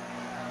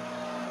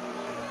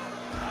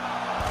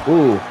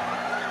 Ooh.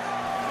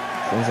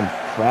 Sends him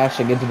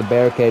crashing into the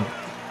barricade.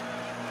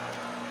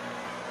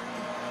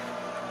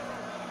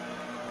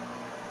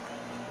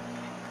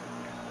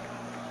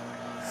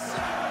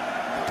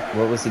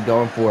 What was he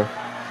going for?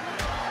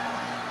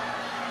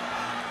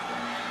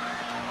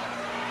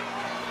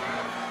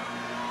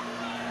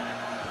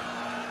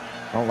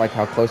 I don't like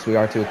how close we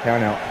are to a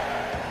count out.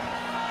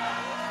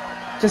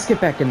 Just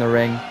get back in the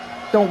ring.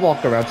 Don't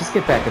walk around. Just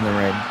get back in the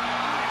ring.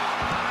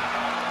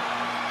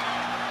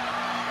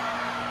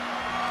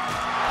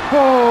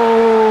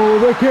 Oh,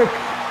 the kick.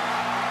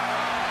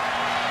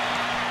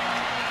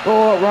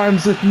 Oh, it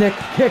rhymes with Nick.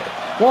 Kick.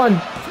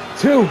 1,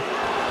 2.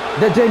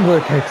 The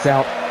Dingler kicks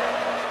out.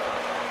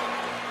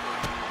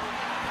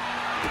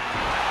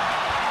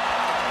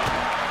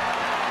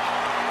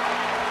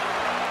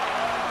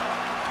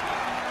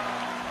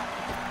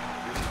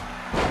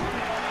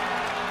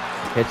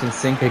 Kitchen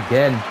sink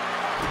again.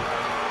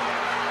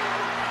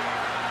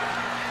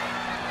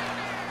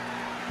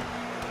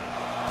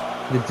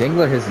 The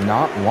Dingler has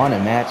not won a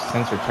match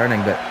since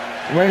returning, but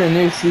we're in a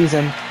new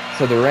season,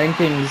 so the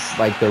rankings,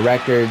 like the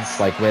records,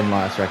 like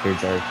win-loss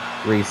records, are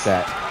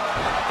reset.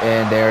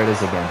 And there it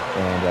is again.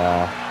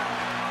 And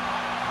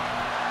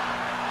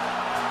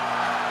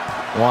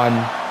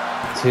 1,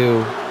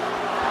 2.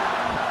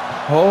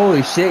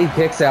 Holy shit, he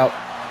kicks out.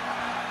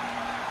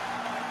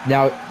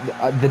 Now,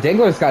 the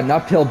Dingler's got an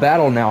uphill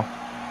battle now.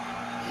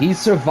 He's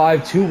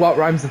survived 2 what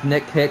rhymes with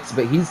Nick kicks,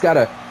 but he's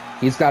gotta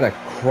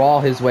crawl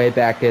his way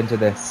back into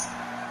this.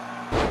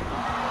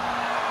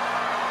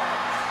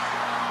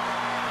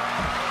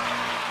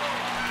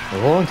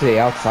 Rolling to the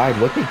outside,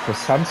 looking for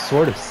some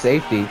sort of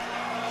safety.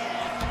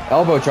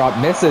 Elbow drop,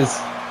 misses.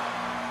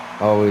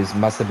 Oh, he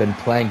must have been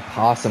playing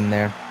possum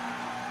there.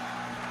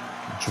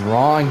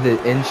 Drawing the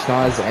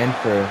Shnoz in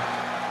for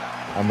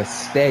a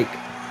mistake.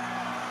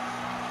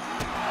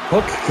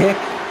 Hook kick.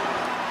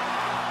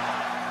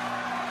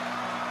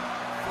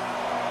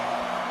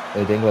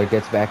 The Dingler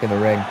gets back in the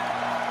ring.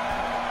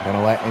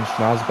 Gonna let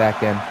Shnoz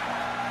back in.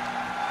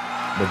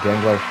 The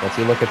Dingler, what's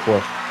he looking for?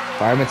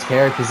 Fireman's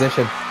carry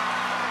position.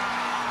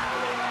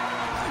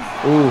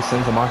 Ooh,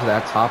 sends him onto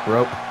that top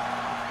rope.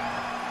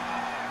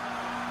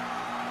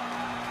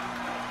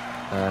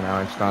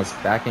 Now Shnoz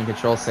back in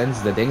control,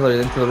 sends the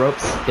Dingler into the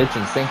ropes.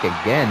 Kitchen sink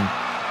again.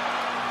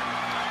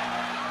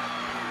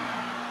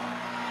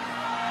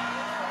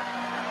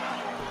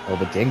 Oh,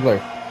 the Dingler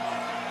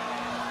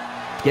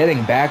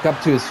getting back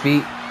up to his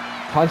feet.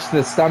 Punch to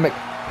the stomach.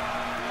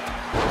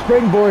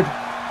 Springboard.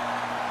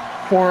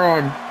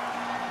 Forearm.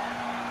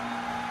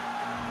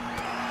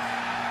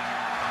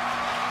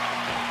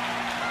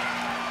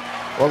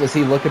 What was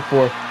he looking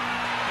for?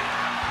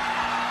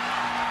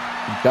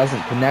 He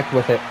doesn't connect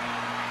with it.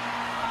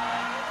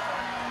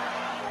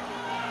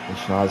 And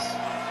Shnoz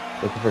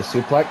looking for a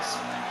suplex.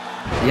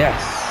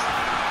 Yes.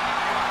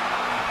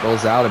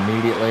 Rolls out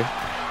immediately.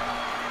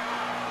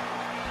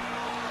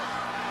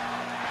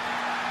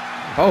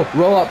 Oh,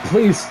 roll up,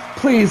 please,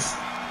 please.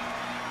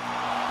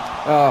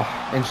 Oh,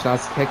 and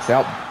Shnoz kicks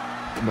out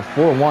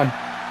before 1.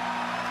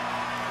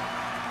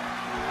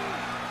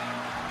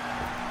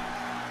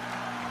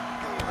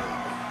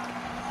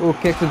 Ooh,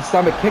 kick to the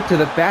stomach, kick to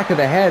the back of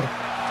the head.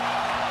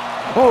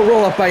 Oh,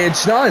 roll up by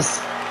Shnoz.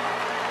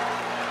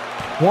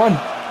 1,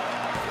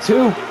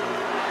 2.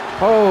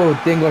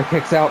 Oh, Dingler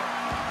kicks out.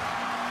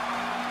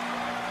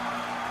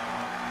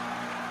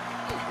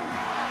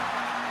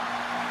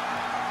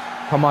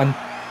 Come on.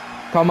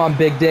 Come on,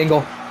 Big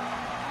Dingle.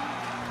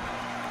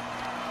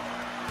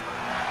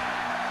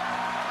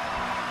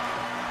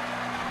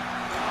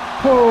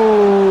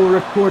 Oh,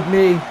 record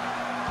me.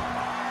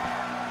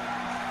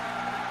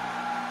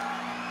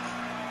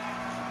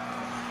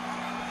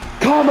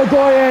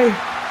 Kamagoye.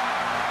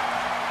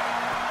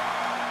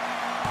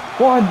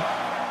 1,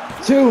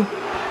 2.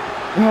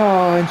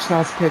 Oh, and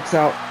Shnoz kicks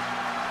out.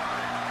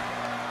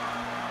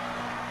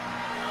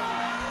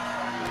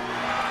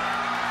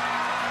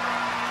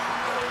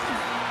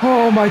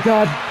 Oh my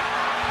God.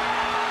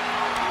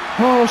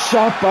 Oh,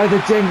 shot by the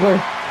Dingler.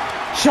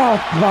 Shot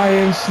by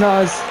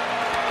Shnoz.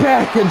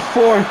 Back and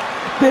forth.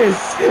 This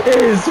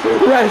is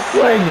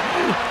wrestling.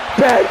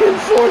 Back and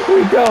forth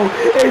we go.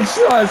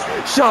 Shnoz.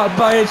 Shot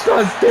by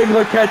Shnoz.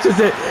 Dingler catches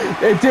it.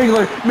 And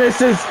Dingler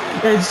misses.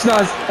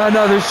 Shnoz.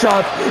 Another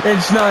shot.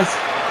 Shnoz.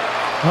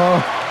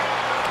 Oh.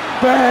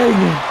 Bang.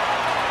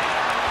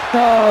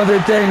 Oh, the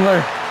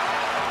Dingler.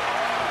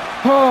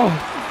 Oh.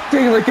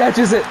 Dingler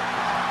catches it.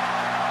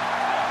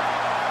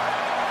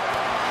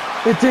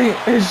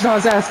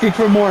 Shnoz asking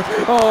for more.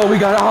 Oh, we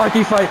got a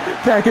hockey fight.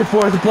 Back and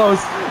forth blows.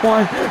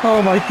 1.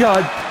 Oh my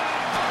God.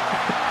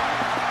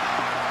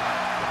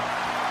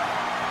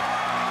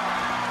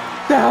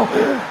 Thou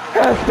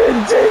hast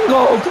been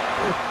dingled.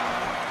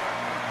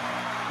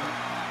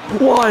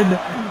 1,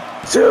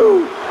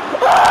 2.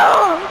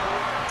 Ah!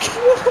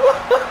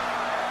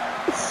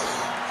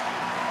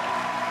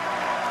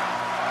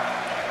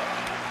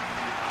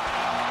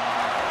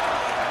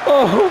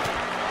 Oh.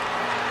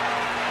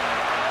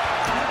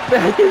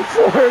 Back and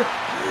forth.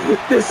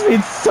 This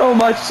means so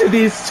much to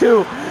these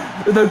two.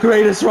 The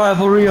greatest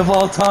rivalry of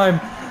all time.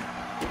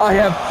 I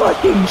have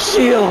fucking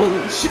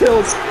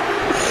chills.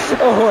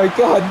 Oh my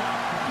God.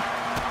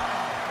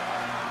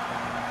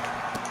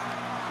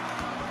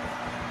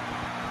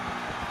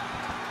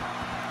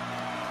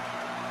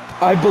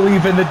 I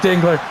believe in the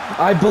Dingler.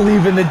 I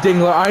believe in the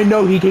Dingler. I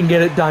know he can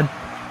get it done.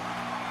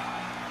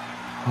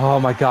 Oh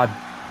my God.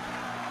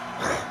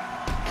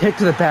 Kick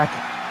to the back.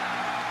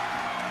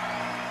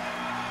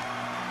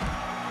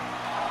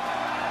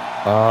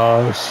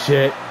 Oh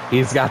shit,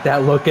 he's got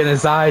that look in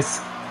his eyes.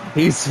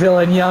 He's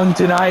feeling young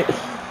tonight.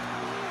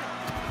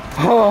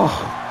 Oh.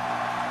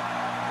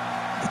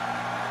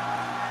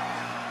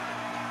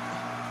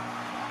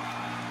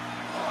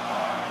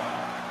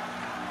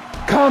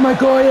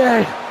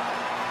 Kamagoye!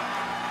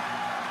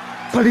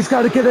 But he's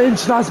got to get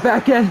Shnoz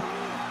back in.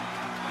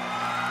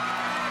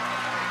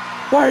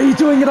 Why are you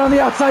doing it on the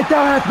outside?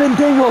 Thou hast been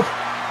dingled.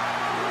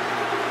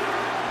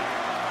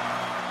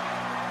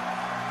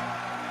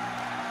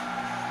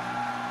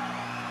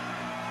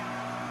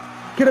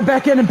 Get him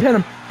back in and pin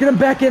him. Get him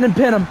back in and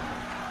pin him.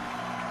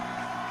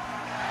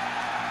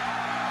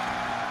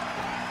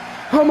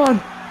 Come on.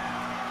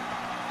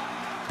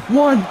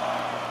 1,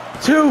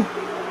 2.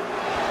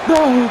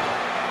 No.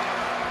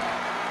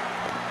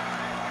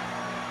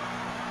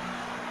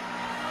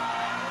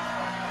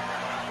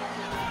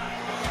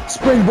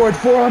 Springboard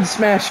forearm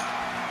smash.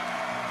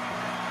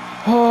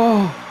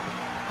 Oh.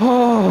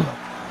 Oh.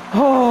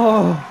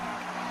 Oh.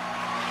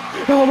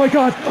 Oh my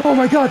God, oh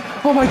my God,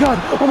 oh my God,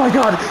 oh my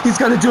God. He's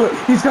gotta do it,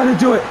 he's gotta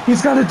do it,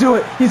 he's gotta do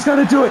it, he's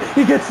gotta do it.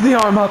 He gets the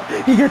arm up,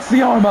 he gets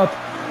the arm up.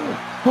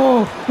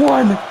 Oh,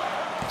 1,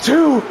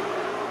 2,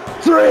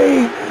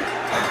 3.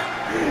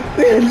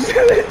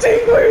 The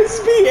Dingler has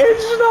beaten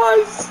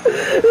Shnoz!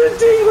 The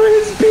Dingler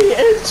has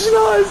beaten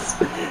Shnoz!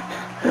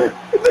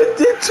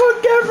 It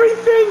took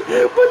everything,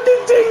 but the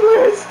Dingler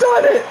has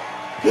done it!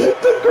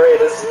 The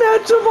greatest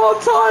match of all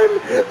time!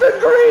 The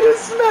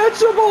greatest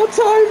match of all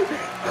time!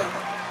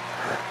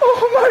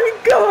 Oh my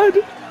god!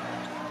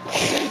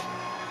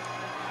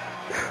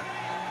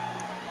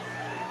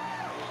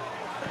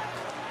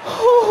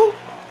 Oh!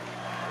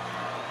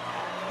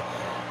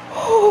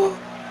 Oh!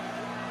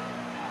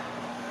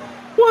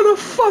 What a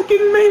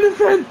fucking main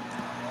event!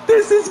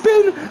 This has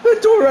been the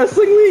Dort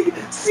Wrestling League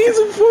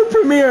Season 4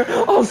 premiere!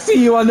 I'll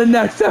see you on the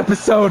next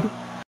episode!